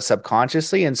feel it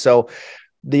subconsciously. And so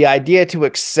the idea to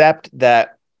accept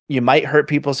that you might hurt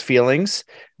people's feelings,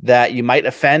 that you might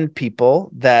offend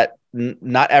people, that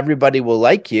not everybody will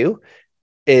like you,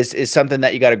 is something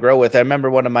that you got to grow with. I remember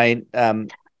one of my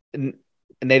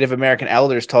Native American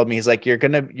elders told me, he's like,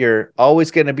 you're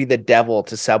always gonna be the devil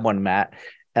to someone, Matt.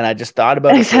 And I just thought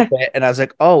about it for a Exactly. bit, and I was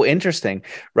like, oh, interesting,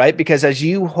 right? Because as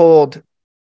you hold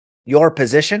your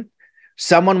position,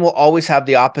 someone will always have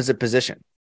the opposite position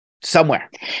somewhere,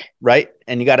 right?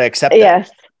 And you got to accept that.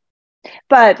 Yes.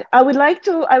 But I would like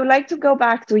to go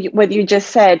back to what you just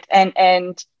said,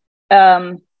 and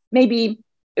maybe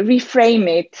reframe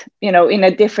it, you know, in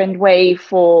a different way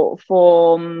for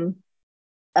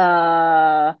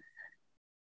uh,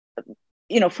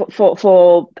 you know,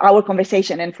 for our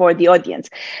conversation and for the audience.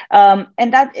 And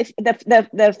that is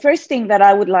the first thing that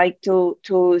I would like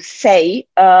to say,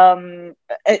 in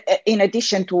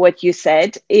addition to what you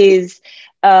said, is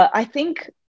I think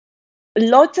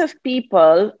lots of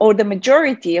people, or the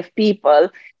majority of people,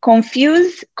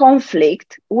 confuse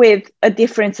conflict with a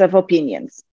difference of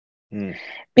opinions. Mm.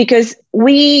 Because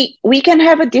we can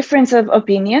have a difference of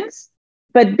opinions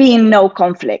but be in no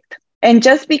conflict. And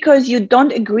just because you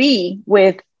don't agree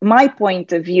with my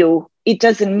point of view, it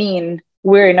doesn't mean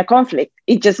we're in a conflict.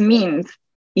 It just means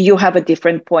you have a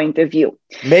different point of view.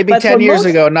 Maybe But for 10 years most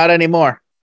ago, not anymore.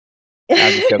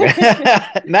 I'm just joking.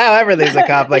 Now everything's a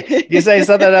conflict. You say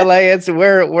something I like,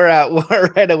 we're out,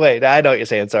 we're right away. Now, I know what you're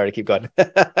saying. Sorry, keep going.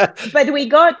 but we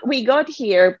got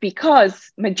here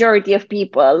because majority of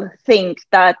people think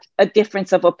that a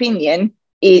difference of opinion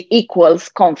equals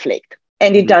conflict,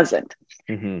 and it Mm-hmm. doesn't.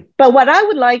 Mm-hmm. But what I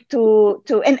would like to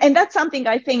and that's something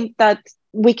I think that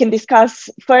we can discuss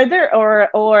further,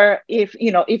 or if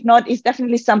not, it's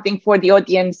definitely something for the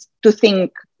audience to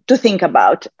think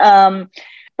about.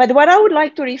 But what I would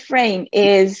like to reframe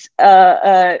is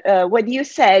what you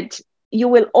said. You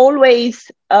will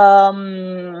always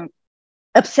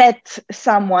upset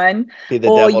someone, Be the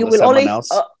or devil you to will someone else.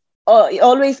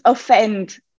 always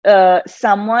offend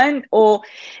someone, or,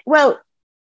 well,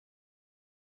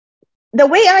 the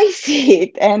way I see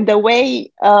it, and the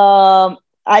way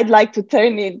I'd like to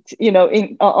turn it,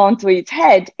 onto its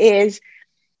head, is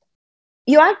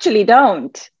you actually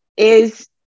don't. Is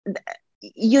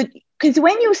you Because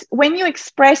when you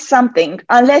express something,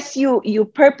 unless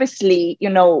you purposely,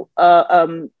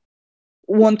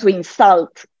 want to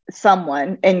insult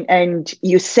someone, and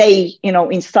you say,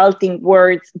 insulting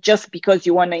words just because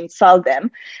you want to insult them,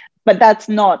 but that's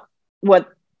not what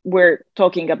we're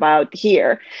talking about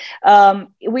here.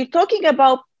 We're talking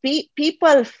about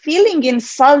people feeling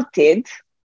insulted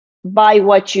by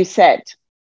what you said.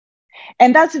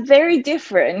 And that's very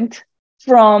different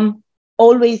from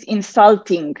always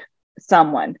insulting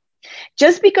someone.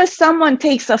 Just because someone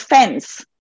takes offense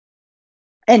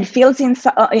and feels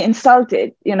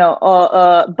insulted,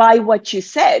 by what you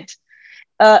said,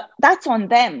 that's on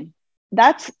them.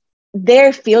 That's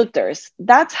their filters.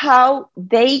 That's how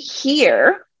they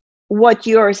hear what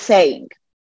you're saying.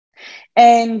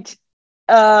 And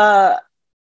uh,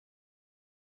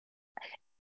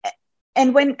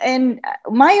 and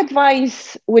my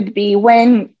advice would be,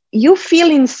 when you feel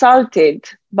insulted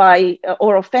by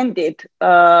or offended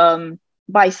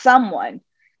by someone,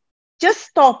 just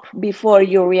stop before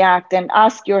you react and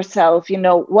ask yourself,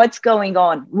 what's going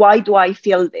on? Why do I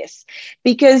feel this?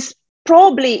 Because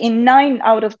probably in 9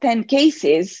 out of 10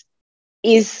 cases,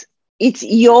 it's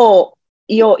your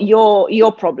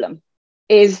problem,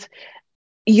 is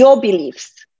your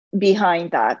beliefs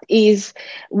behind that, is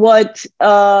what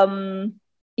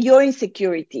your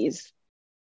insecurities,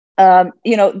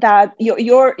 that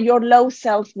your low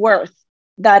self-worth,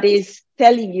 that is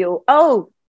telling you, oh,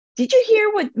 did you hear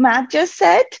what Matt just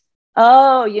said?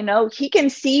 Oh, he can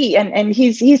see, and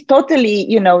he's totally,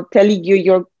 telling you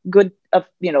you're good of,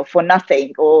 for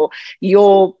nothing, or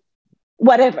you're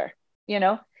whatever,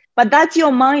 but that's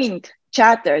your mind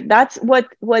chatter. That's what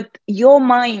your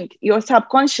mind, your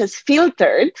subconscious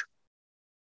filtered.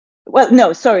 Well,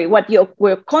 no, sorry, what your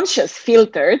conscious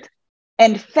filtered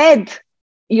and fed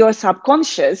your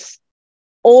subconscious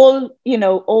all,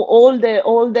 all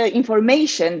the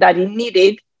information that it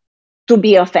needed to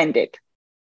be offended.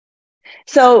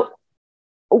 So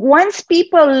once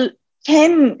people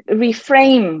can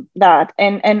reframe that,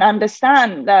 and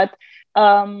understand that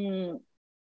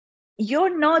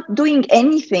you're not doing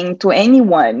anything to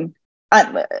anyone.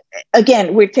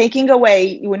 Again, we're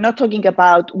not talking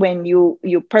about when you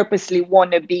purposely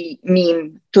want to be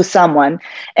mean to someone.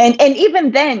 And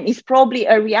even then, it's probably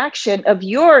a reaction of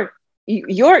your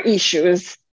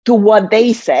issues to what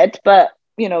they said. But,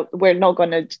 we're not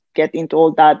going to get into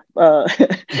all that.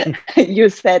 You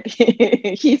said,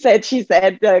 he said, she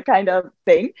said, kind of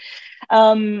thing.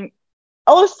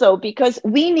 Also, because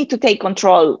we need to take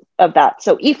control of that.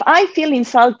 So if I feel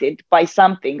insulted by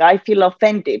something, I feel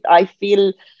offended, I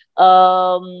feel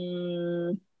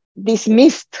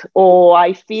dismissed, or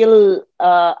I feel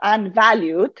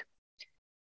unvalued,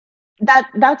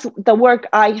 that's the work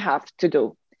I have to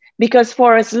do. Because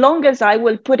for as long as I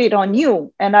will put it on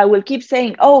you, and I will keep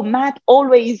saying, oh, Matt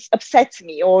always upsets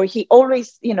me, or he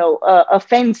always,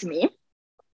 offends me,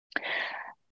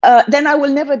 then I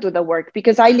will never do the work,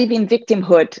 because I live in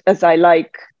victimhood, as I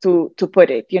like to put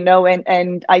it,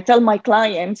 and I tell my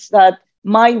clients that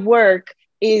my work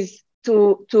is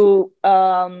to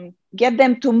get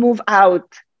them to move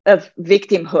out of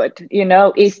victimhood,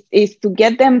 is to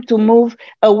get them to move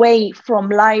away from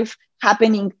life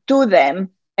happening to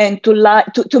them, and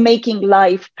to making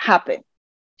life happen.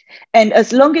 And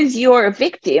as long as you're a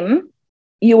victim,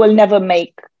 you will never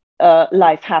make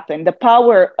life happen. The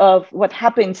power of what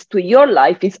happens to your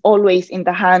life is always in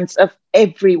the hands of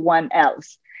everyone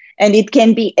else. And it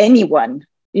can be anyone,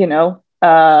 that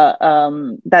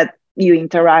you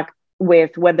interact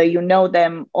with, whether you know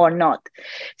them or not.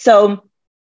 So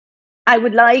I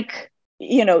would like,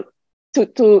 to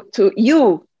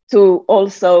you to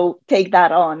also take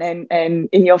that on, and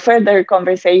in your further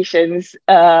conversations,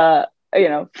 flip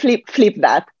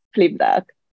that.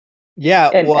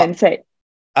 Yeah, well, And say,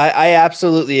 I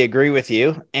absolutely agree with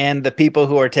you. And the people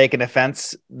who are taking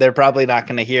offense, they're probably not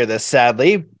going to hear this,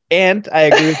 sadly. And I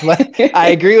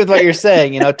agree with what you're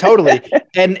saying, totally.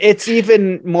 And it's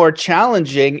even more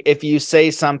challenging if you say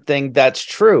something that's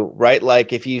true, right?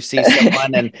 Like if you see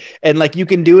someone and like you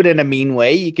can do it in a mean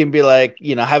way. You can be like,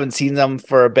 haven't seen them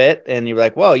for a bit and you're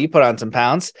like, "Whoa, you put on some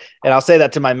pounds." And I'll say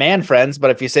that to my man friends,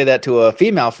 but if you say that to a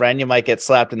female friend, you might get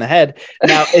slapped in the head.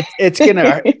 Now,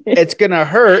 it's gonna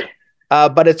hurt,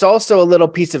 but it's also a little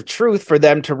piece of truth for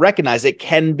them to recognize. It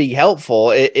can be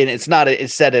helpful, and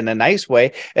it's said in a nice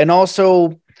way, and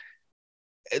also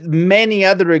many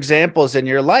other examples in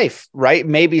your life, right?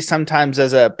 Maybe sometimes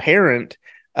as a parent,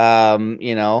 my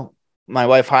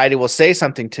wife Heidi will say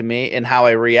something to me and how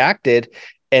I reacted,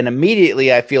 and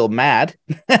immediately I feel mad,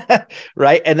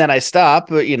 right? And then I stop,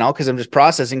 because I'm just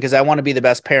processing because I want to be the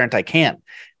best parent I can.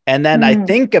 And then I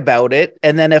think about it.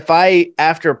 And then if I,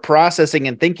 after processing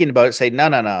and thinking about it, say, no,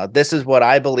 no, no, this is what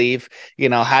I believe,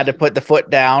 had to put the foot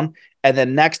down. And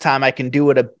then next time I can do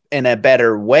it in a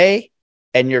better way.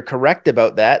 And you're correct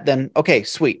about that, then okay,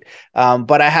 sweet.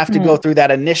 But I have to go through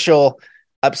that initial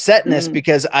upsetness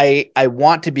because I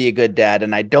want to be a good dad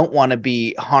and I don't want to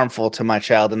be harmful to my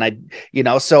child. And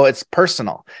so it's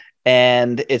personal.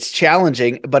 And it's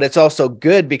challenging, but it's also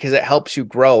good because it helps you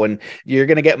grow and you're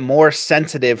going to get more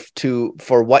sensitive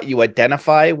for what you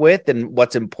identify with and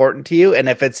what's important to you. And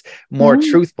if it's more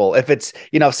truthful, if it's,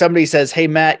 if somebody says, "Hey,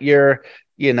 Matt, you're,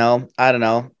 I don't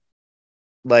know,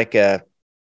 like a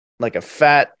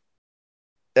fat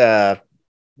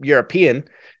European,"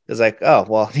 is like, "Oh,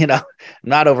 well, I'm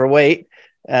not overweight,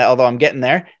 although I'm getting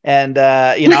there. And,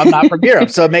 I'm not from Europe.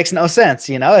 So it makes no sense.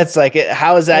 It's like,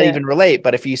 how does that even relate?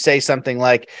 But if you say something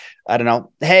like, I don't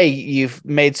know, "Hey, you've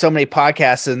made so many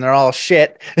podcasts and they're all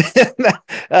shit."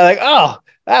 Like, "Oh,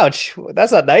 ouch,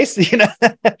 that's not nice."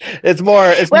 It's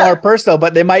more personal,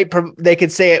 but they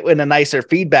could say it in a nicer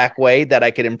feedback way that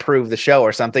I could improve the show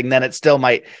or something. Then it still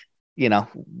might,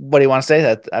 what do you want to say?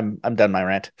 That I'm done my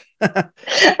rant.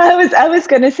 I was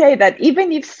going to say that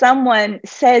even if someone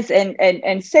says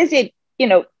and says it,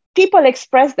 people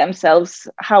express themselves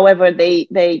however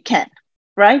they can,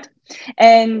 right?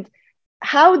 And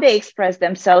how they express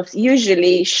themselves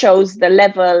usually shows the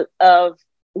level of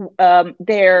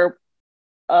their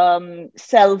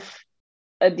self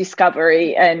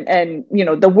discovery and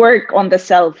the work on the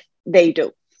self they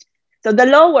do. So the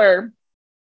lower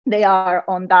they are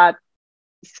on that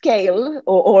scale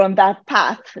or on that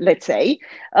path, let's say,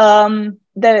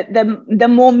 the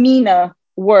more meaner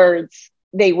words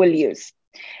they will use.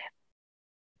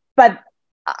 But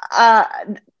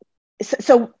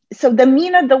so the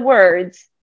meaner the words,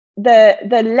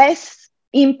 the less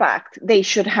impact they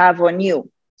should have on you,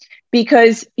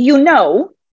 because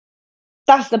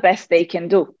that's the best they can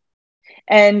do,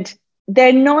 and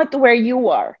they're not where you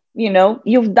are.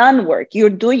 You've done work, you're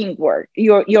doing work,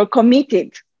 you're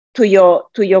committed to your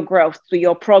growth, to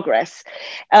your progress.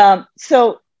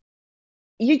 So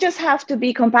you just have to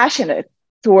be compassionate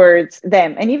towards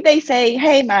them. And if they say,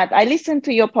 "Hey, Matt, I listened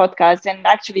to your podcast and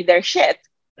actually they're shit,"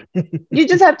 you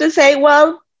just have to say,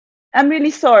 "Well, I'm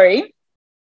really sorry.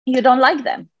 You don't like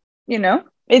them.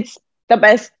 It's the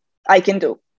best I can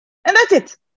do." And that's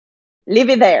it. Leave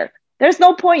it there. There's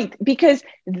no point, because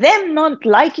them not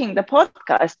liking the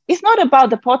podcast is not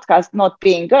about the podcast not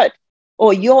being good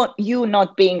or you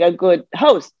not being a good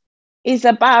host. It's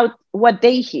about what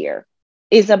they hear.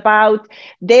 Is about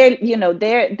their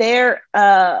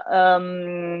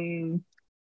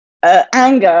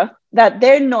anger that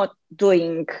they're not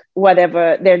doing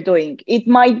whatever they're doing. It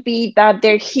might be that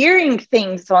they're hearing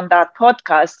things on that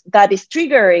podcast that is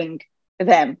triggering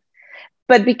them,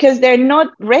 but because they're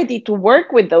not ready to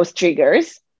work with those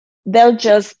triggers, they'll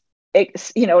just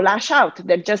lash out.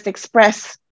 They'll just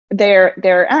express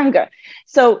their anger.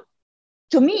 So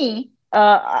to me,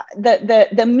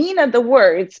 the meaner the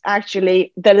words,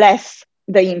 actually, the less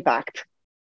the impact.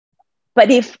 But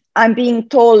if I'm being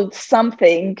told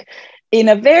something in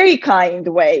a very kind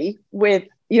way with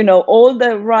all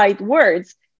the right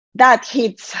words, that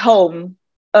hits home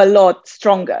a lot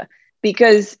stronger,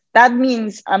 because that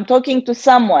means I'm talking to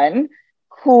someone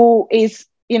who is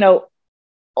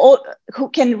who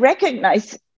can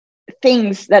recognize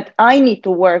things that I need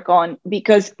to work on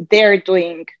because they're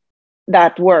doing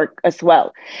that work as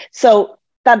well. So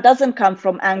that doesn't come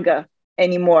from anger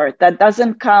anymore. That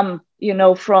doesn't come,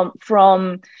 from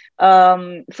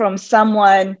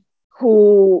someone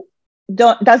who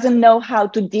doesn't know how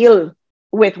to deal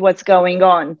with what's going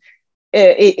on.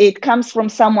 It comes from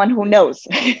someone who knows.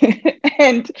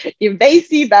 And if they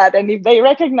see that and if they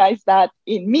recognize that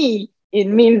in me, it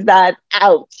means that,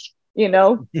 ouch,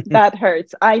 that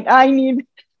hurts.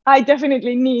 I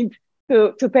definitely need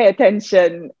to pay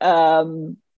attention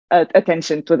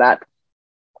attention to that.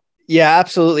 Yeah,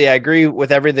 absolutely. I agree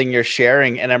with everything you're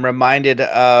sharing. And I'm reminded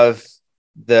of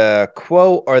the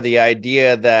quote or the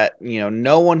idea that,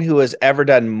 no one who has ever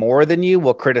done more than you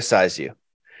will criticize you.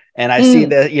 And I see Mm,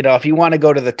 that, if you want to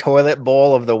go to the toilet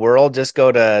bowl of the world, just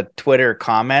go to Twitter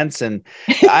comments. And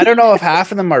I don't know if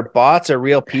half of them are bots or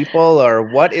real people or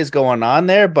what is going on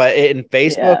there, but in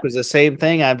Facebook yeah, was the same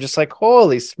thing. I'm just like,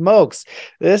 holy smokes,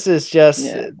 this is just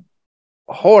yeah,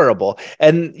 horrible.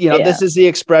 And, this yeah. is the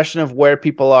expression of where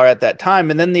people are at that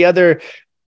time. And then the other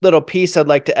little piece I'd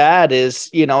like to add is,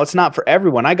 it's not for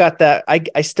everyone. I got that.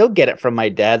 I still get it from my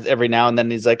dad every now and then.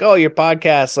 He's like, oh, your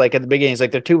podcast, like at the beginning, he's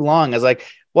like, they're too long. I was like,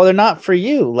 well, they're not for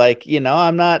you. Like,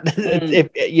 I'm not, Mm,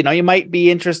 if, you might be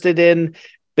interested in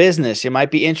business. You might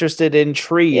be interested in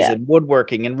trees yeah, and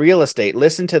woodworking and real estate.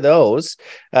 Listen to those.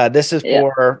 This is yeah.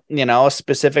 for, a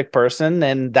specific person,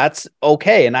 and that's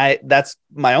okay. And that's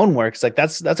my own works. Like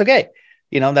that's okay.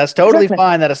 That's totally Exactly.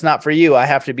 fine that it's not for you. I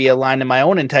have to be aligned in my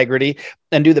own integrity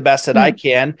and do the best that I Mm,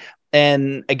 can.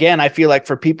 And again, I feel like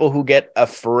for people who get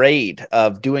afraid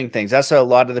of doing things, that's a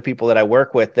lot of the people that I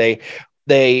work with. mm,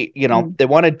 They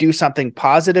want to do something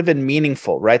positive and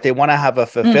meaningful, right? They want to have a mm,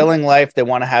 fulfilling life. They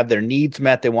want to have their needs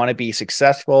met. They want to be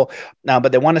successful now,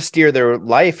 but they want to steer their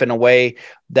life in a way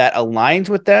that aligns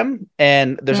with them.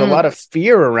 And there's a lot mm, of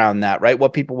fear around that, right?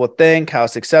 What people will think, how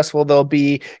successful they'll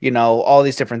be, all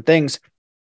these different things.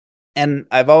 And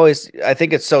I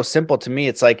think it's so simple to me.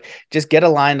 It's like, just get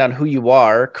aligned on who you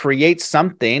are, create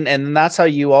something. And that's how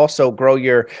you also grow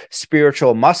your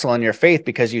spiritual muscle and your faith,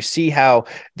 because you see how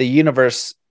the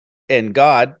universe and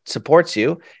God supports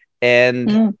you. And,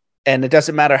 mm, and it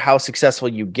doesn't matter how successful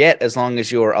you get as long as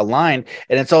you're aligned.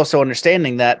 And it's also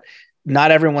understanding that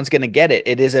not everyone's going to get it.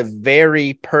 It is a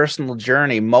very personal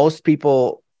journey. Most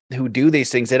people who do these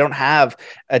things, they don't have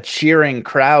a cheering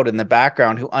crowd in the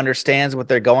background who understands what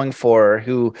they're going for,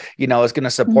 who, is going to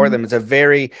support mm, them. It's a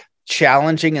very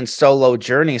challenging and solo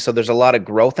journey. So there's a lot of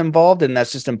growth involved. And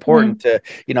that's just important mm,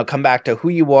 to, come back to who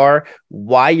you are,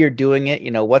 why you're doing it.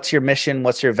 What's your mission?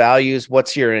 What's your values?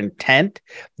 What's your intent?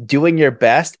 Doing your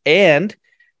best. And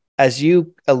as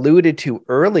you alluded to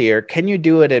earlier, can you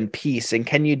do it in peace, and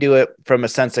can you do it from a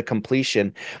sense of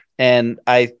completion? And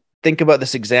I think about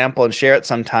this example and share it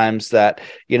sometimes that,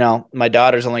 my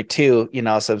daughter's only 2,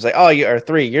 so it's like, oh, you are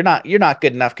 3. You're not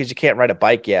good enough because you can't ride a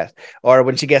bike yet. Or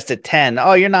when she gets to 10,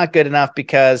 oh, you're not good enough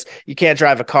because you can't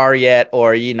drive a car yet.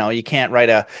 Or, you can't write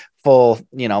a full,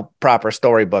 proper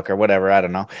storybook or whatever. I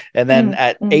don't know. And then mm,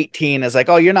 at mm, 18 is like,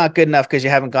 oh, you're not good enough because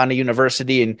you haven't gone to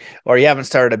university and or you haven't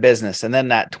started a business. And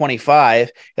then at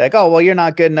 25, you're like, oh, well, you're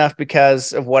not good enough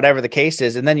because of whatever the case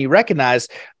is. And then you recognize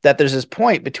that there's this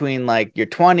point between like your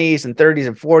 20s and 30s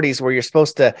and 40s where you're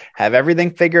supposed to have everything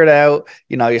figured out.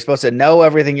 You're supposed to know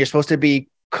everything. You're supposed to be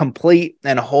complete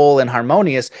and whole and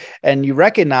harmonious. And you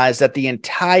recognize that the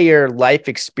entire life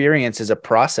experience is a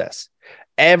process. mm,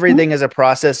 Everything is a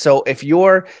process. So if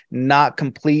you're not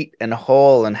complete and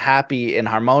whole and happy and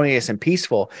harmonious and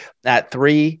peaceful at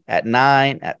 3, at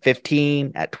 9, at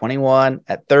 15, at 21,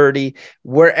 at 30,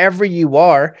 wherever you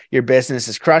are, your business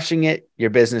is crushing it.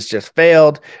 Your business just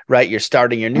failed, right? You're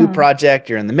starting your new mm. project.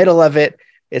 You're in the middle of it.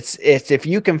 It's if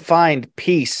you can find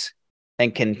peace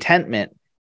and contentment,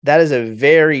 that is a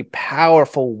very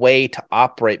powerful way to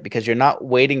operate, because you're not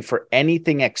waiting for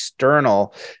anything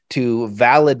external to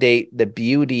validate the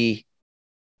beauty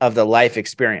of the life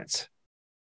experience.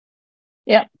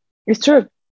 Yeah, it's true.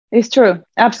 It's true.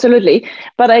 Absolutely.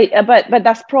 But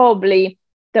that's probably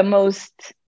the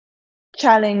most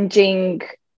challenging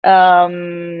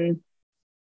um,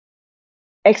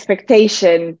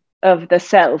 expectation of the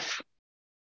self,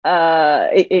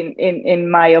 in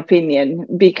my opinion,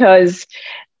 because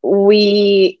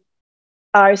we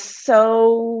are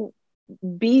so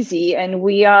busy and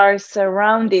we are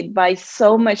surrounded by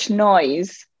so much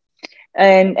noise,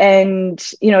 and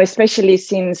especially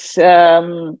since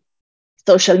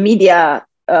social media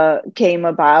came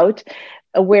about,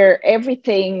 where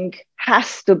everything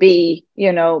has to be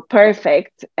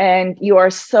perfect, and you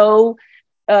are so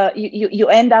you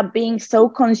end up being so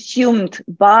consumed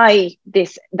by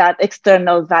that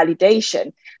external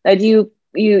validation that you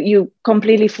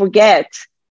completely forget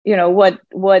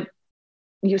what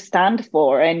you stand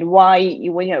for, and why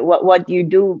what you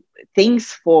do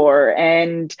things for,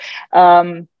 and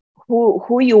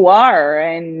who you are,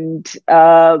 and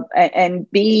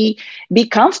be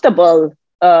comfortable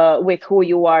with who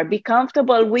you are, be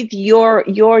comfortable with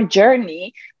your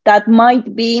journey that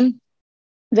might be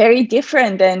very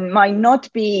different and might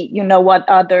not be what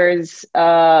others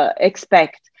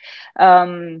expect.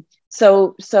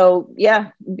 so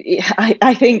yeah,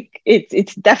 I think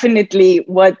it's definitely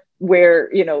what we're,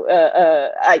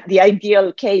 the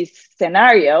ideal case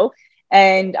scenario.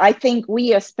 And I think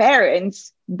we as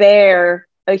parents bear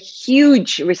a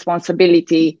huge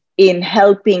responsibility in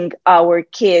helping our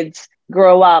kids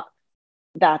grow up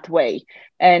that way,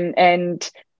 and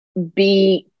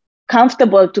be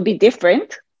comfortable to be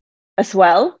different as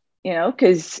well,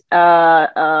 because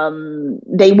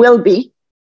they will be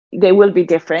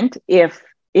different if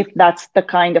that's the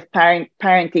kind of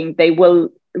parenting they will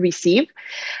receive.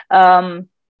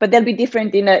 But they'll be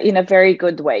different in a very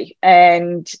good way,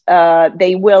 and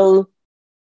they will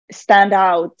stand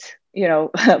out,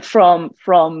 from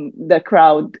the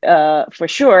crowd, for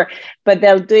sure. But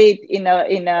they'll do it in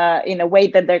a way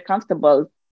that they're comfortable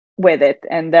with it,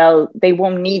 and they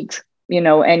won't need,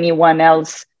 anyone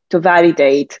else to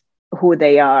validate who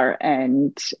they are,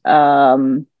 and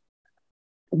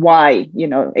why,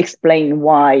 explain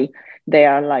why they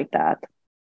are like that.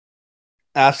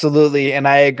 Absolutely. And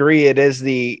I agree. It is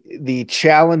the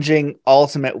challenging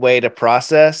ultimate way to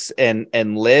process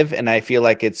and live. And I feel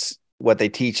like it's what they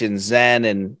teach in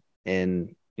Zen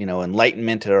and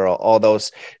enlightenment, or all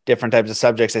those different types of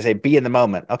subjects. They say, be in the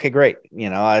moment. Okay, great.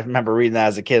 I remember reading that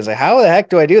as a kid. I was like, how the heck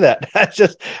do I do that?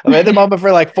 I'm in the moment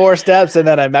for like 4 steps and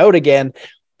then I'm out again.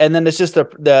 And then it's just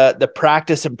the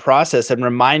practice and process and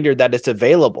reminder that it's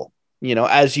available.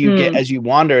 As you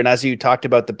wander, and as you talked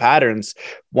about the patterns,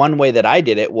 one way that I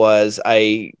did it was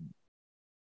I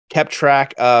kept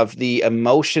track of the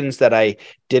emotions that I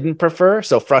didn't prefer.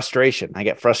 So frustration, I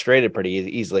get frustrated pretty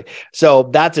easily. So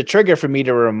that's a trigger for me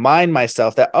to remind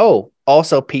myself that,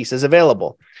 also peace is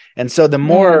available. And so the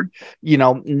more,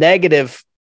 negative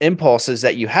impulses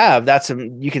that you have,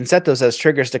 you can set those as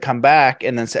triggers to come back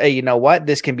and then say, hey, you know what,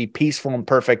 this can be peaceful and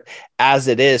perfect as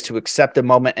it is, to accept the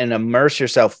moment and immerse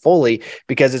yourself fully,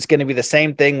 because it's going to be the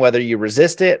same thing whether you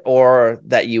resist it or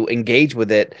that you engage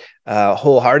with it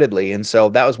wholeheartedly. And so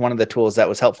that was one of the tools that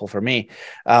was helpful for me.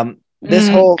 This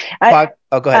whole go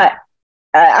ahead.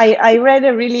 I read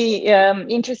a really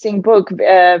interesting book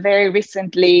very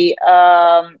recently.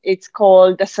 It's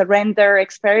called The Surrender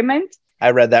Experiment.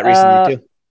 I read that recently too.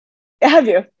 Have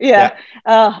you? Yeah.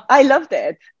 I loved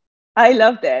it.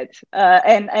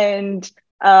 And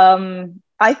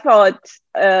I thought,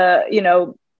 I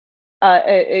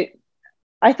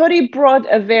thought it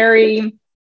brought a very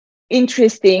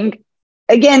interesting,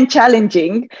 again,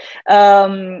 challenging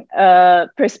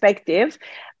perspective.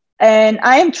 And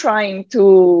I am trying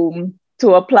to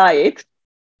apply it.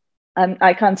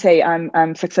 I can't say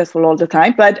I'm successful all the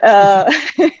time, but I'm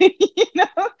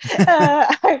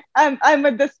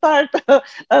at the start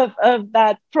of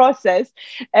that process,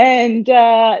 and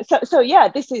so yeah,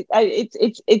 this is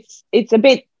it's a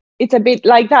bit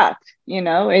like that,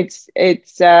 it's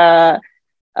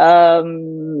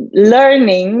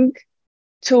learning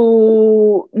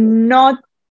to not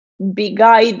be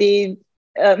guided.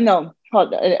 No,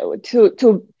 hold on,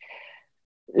 to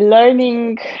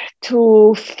learning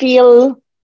to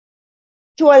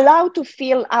allow to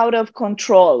feel out of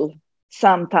control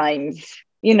sometimes.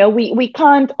 We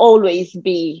can't always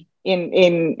be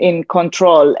in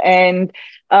control, and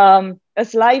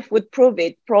as life would prove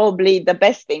it, probably the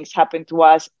best things happen to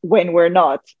us when we're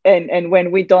not, and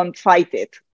when we don't fight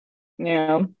it.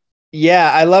 Yeah,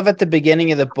 I love at the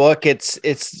beginning of the book, it's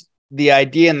the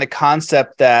idea and the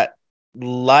concept that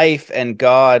life and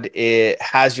God, it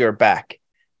has your back.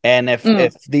 And if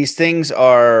these things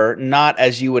are not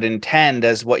as you would intend,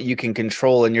 as what you can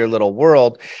control in your little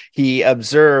world, he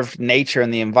observed nature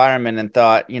and the environment and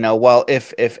thought, well,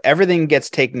 if everything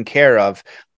gets taken care of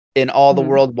in all the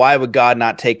world, why would God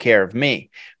not take care of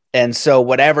me? And so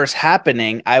whatever's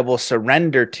happening, I will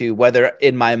surrender to, whether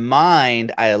in my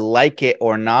mind I like it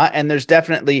or not. And there's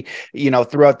definitely,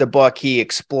 throughout the book, he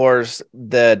explores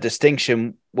the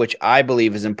distinction, which I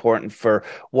believe is important, for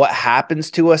what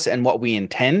happens to us and what we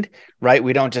intend, right?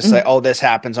 We don't just say, oh, this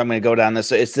happens, I'm going to go down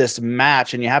this. It's this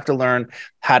match, and you have to learn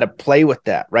how to play with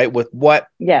that, right? With what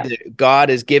God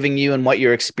is giving you and what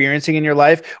you're experiencing in your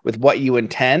life, with what you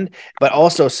intend, but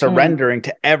also surrendering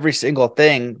to every single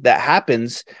thing that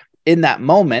happens in that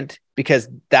moment, because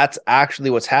that's actually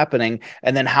what's happening.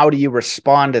 And then how do you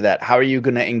respond to that? How are you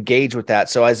going to engage with that?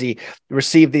 So as he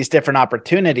received these different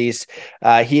opportunities,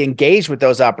 he engaged with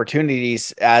those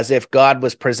opportunities as if God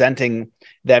was presenting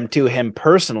them to him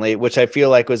personally, which I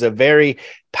feel like was a very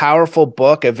powerful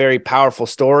book, a very powerful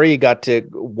story. He got to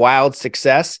wild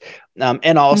success.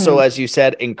 And also, as you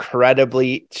said,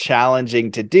 incredibly challenging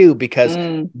to do, because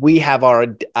we have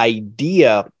our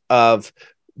idea of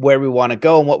where we want to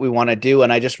go and what we want to do.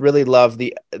 And I just really love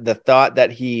the thought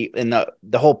that he, and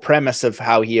the whole premise of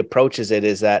how he approaches it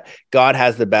is that God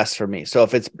has the best for me. So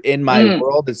if it's in my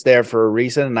world, it's there for a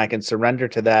reason, and I can surrender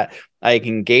to that. I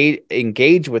can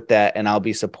engage with that, and I'll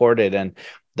be supported. And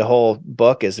the whole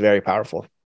book is very powerful.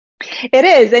 It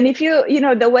is. And if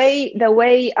the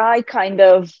way I kind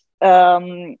of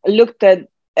looked at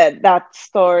that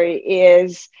story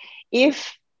is,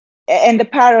 and the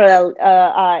parallel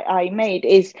I made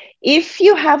is, if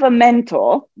you have a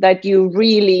mentor that you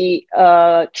really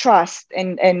trust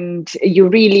and you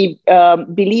really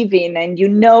believe in, and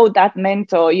that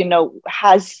mentor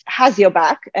has your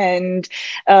back and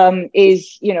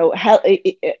is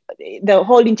the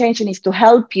whole intention is to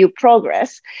help you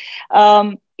progress.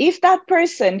 If that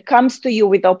person comes to you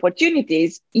with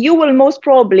opportunities, you will most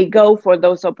probably go for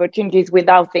those opportunities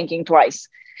without thinking twice,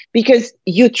 because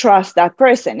you trust that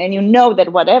person, and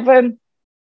that whatever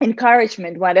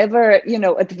encouragement, whatever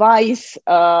advice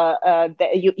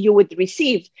that you would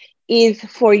receive is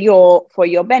for your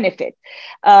benefit.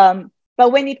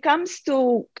 But when it comes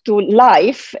to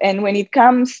life, and when it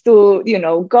comes to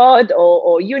God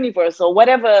or universe or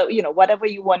whatever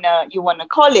you wanna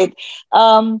call it,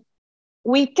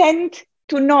 we tend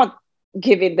to not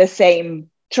give it the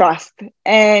same trust,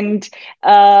 and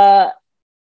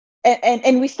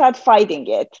we start fighting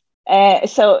it.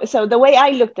 So the way I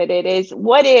looked at it is,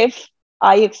 what if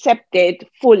I accepted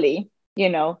fully,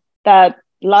 that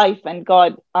life and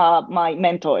God are my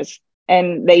mentors,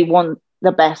 and they want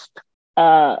the best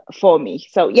for me.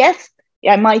 So yes,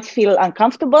 I might feel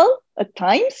uncomfortable at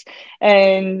times,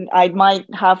 and I might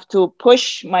have to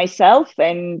push myself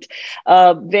and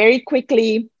very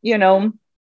quickly,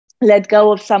 let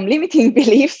go of some limiting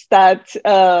beliefs that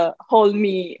hold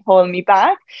me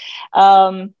back.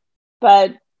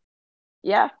 But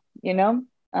yeah,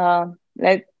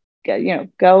 let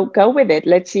go with it.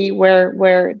 Let's see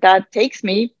where that takes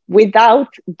me,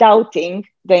 without doubting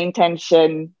the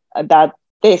intention that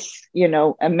this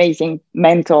amazing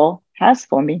mentor has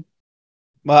for me.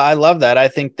 Well, I love that. I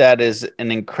think that is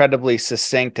an incredibly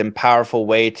succinct and powerful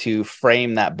way to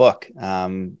frame that book.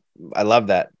 I love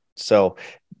that. So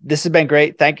this has been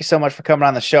great. Thank you so much for coming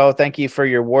on the show. Thank you for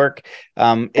your work.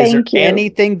 Is there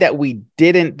anything that we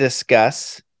didn't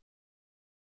discuss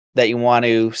that you want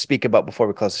to speak about before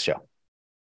we close the show?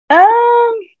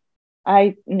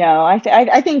 I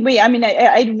think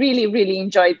I really, really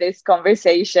enjoyed this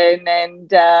conversation,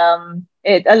 and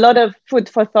a lot of food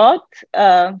for thought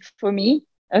for me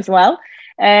as well.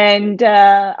 And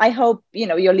I hope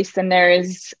your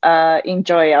listeners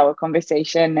enjoy our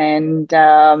conversation, and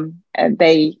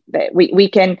we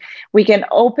can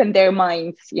open their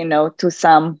minds, to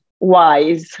some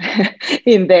whys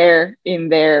in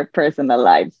their personal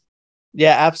lives.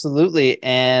 Yeah, absolutely.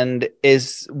 And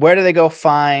where do they go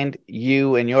find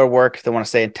you and your work if they want to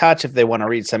stay in touch, if they want to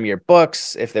read some of your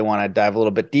books, if they want to dive a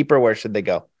little bit deeper, where should they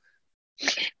go?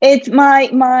 It's my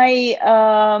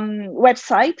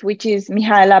website, which is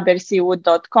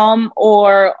mihaelaberciu.com,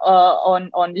 or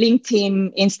on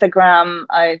LinkedIn, Instagram.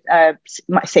 I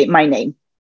say my name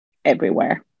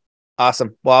everywhere.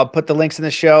 Awesome. Well, I'll put the links in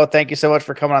the show. Thank you so much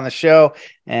for coming on the show.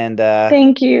 And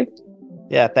thank you.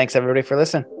 Yeah, thanks everybody for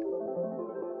listening.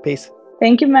 Peace.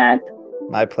 Thank you, Matt.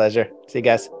 My pleasure. See you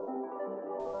guys.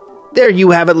 There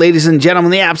you have it, ladies and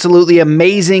gentlemen, the absolutely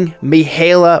amazing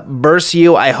Mihaela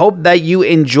Berciu. I hope that you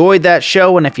enjoyed that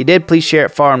show, and if you did, please share it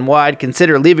far and wide.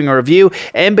 Consider leaving a review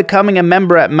and becoming a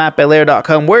member at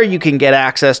mattbelair.com, where you can get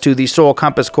access to the Soul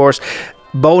Compass course,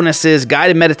 bonuses,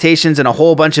 guided meditations, and a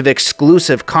whole bunch of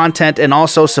exclusive content, and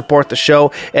also support the show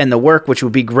and the work, which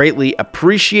would be greatly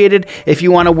appreciated. If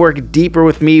you want to work deeper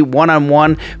with me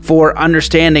one-on-one for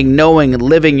understanding, knowing, and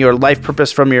living your life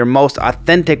purpose from your most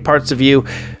authentic parts of you,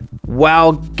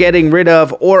 while getting rid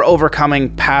of or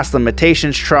overcoming past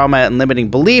limitations, trauma, and limiting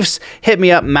beliefs, hit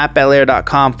me up,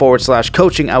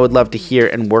 mattbelair.com/coaching. I would love to hear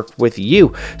and work with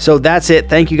you. So that's it.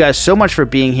 Thank you guys so much for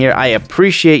being here. I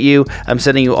appreciate you. I'm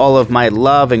sending you all of my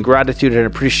love and gratitude and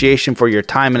appreciation for your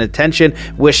time and attention.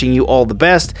 Wishing you all the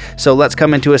best. So let's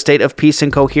come into a state of peace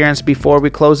and coherence before we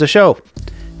close the show.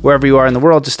 Wherever you are in the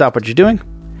world, just stop what you're doing.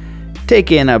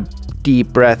 Take in a deep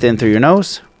breath in through your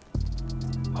nose.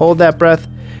 Hold that breath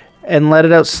and let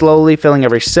it out slowly, filling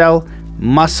every cell,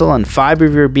 muscle, and fiber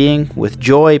of your being with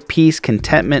joy, peace,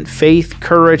 contentment, faith,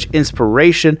 courage,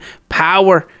 inspiration,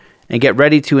 power, and get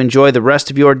ready to enjoy the rest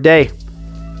of your day.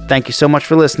 Thank you so much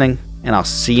for listening, and I'll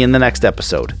see you in the next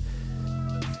episode.